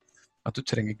 At du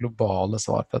trenger globale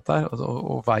svar på dette,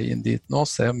 og veien dit nå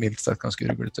ser jo mildt sagt ganske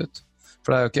rugglet ut.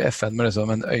 For det jo ikke FN med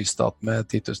liksom, en øystat med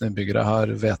 10 000 innbyggere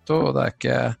har veto, og det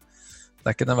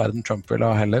ikke den verden Trump vil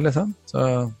ha heller, liksom. Så et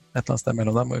eller annet sted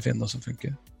mellom dem må vi finne noe som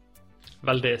funker.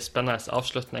 Veldig spennende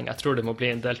avslutning. Jeg tror det må bli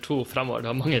en del 2 fremover.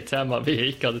 Det var mange temaer vi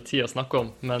ikke hadde tid å snakke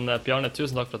om. Men Bjarne,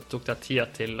 tusen takk for at du tok deg tida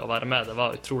til å være med. Det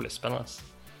var utrolig spennende.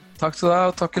 Takk skal du ha,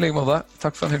 og takk i like måte.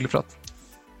 Takk for en hyggelig prat.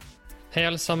 Hei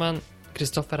alle sammen,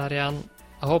 Kristoffer her igjen.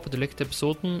 Jeg håper du likte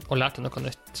episoden og lærte noe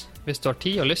nytt. Hvis du har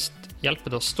tid og lyst,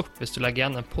 hjelper det oss stort hvis du legger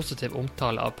igjen en positiv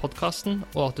omtale av podcasten,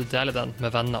 og at du deler den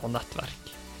med venner og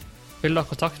nettverk. Vil du ha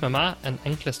kontakt med meg, den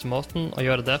enkleste måten å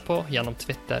gjøre det på gjennom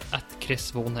Twitter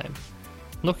 @ChrisVonheim.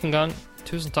 Nok en gang,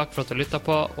 tusen takk for at du lyttet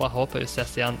på, og jeg håper vi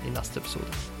ses igjen i neste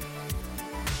episode.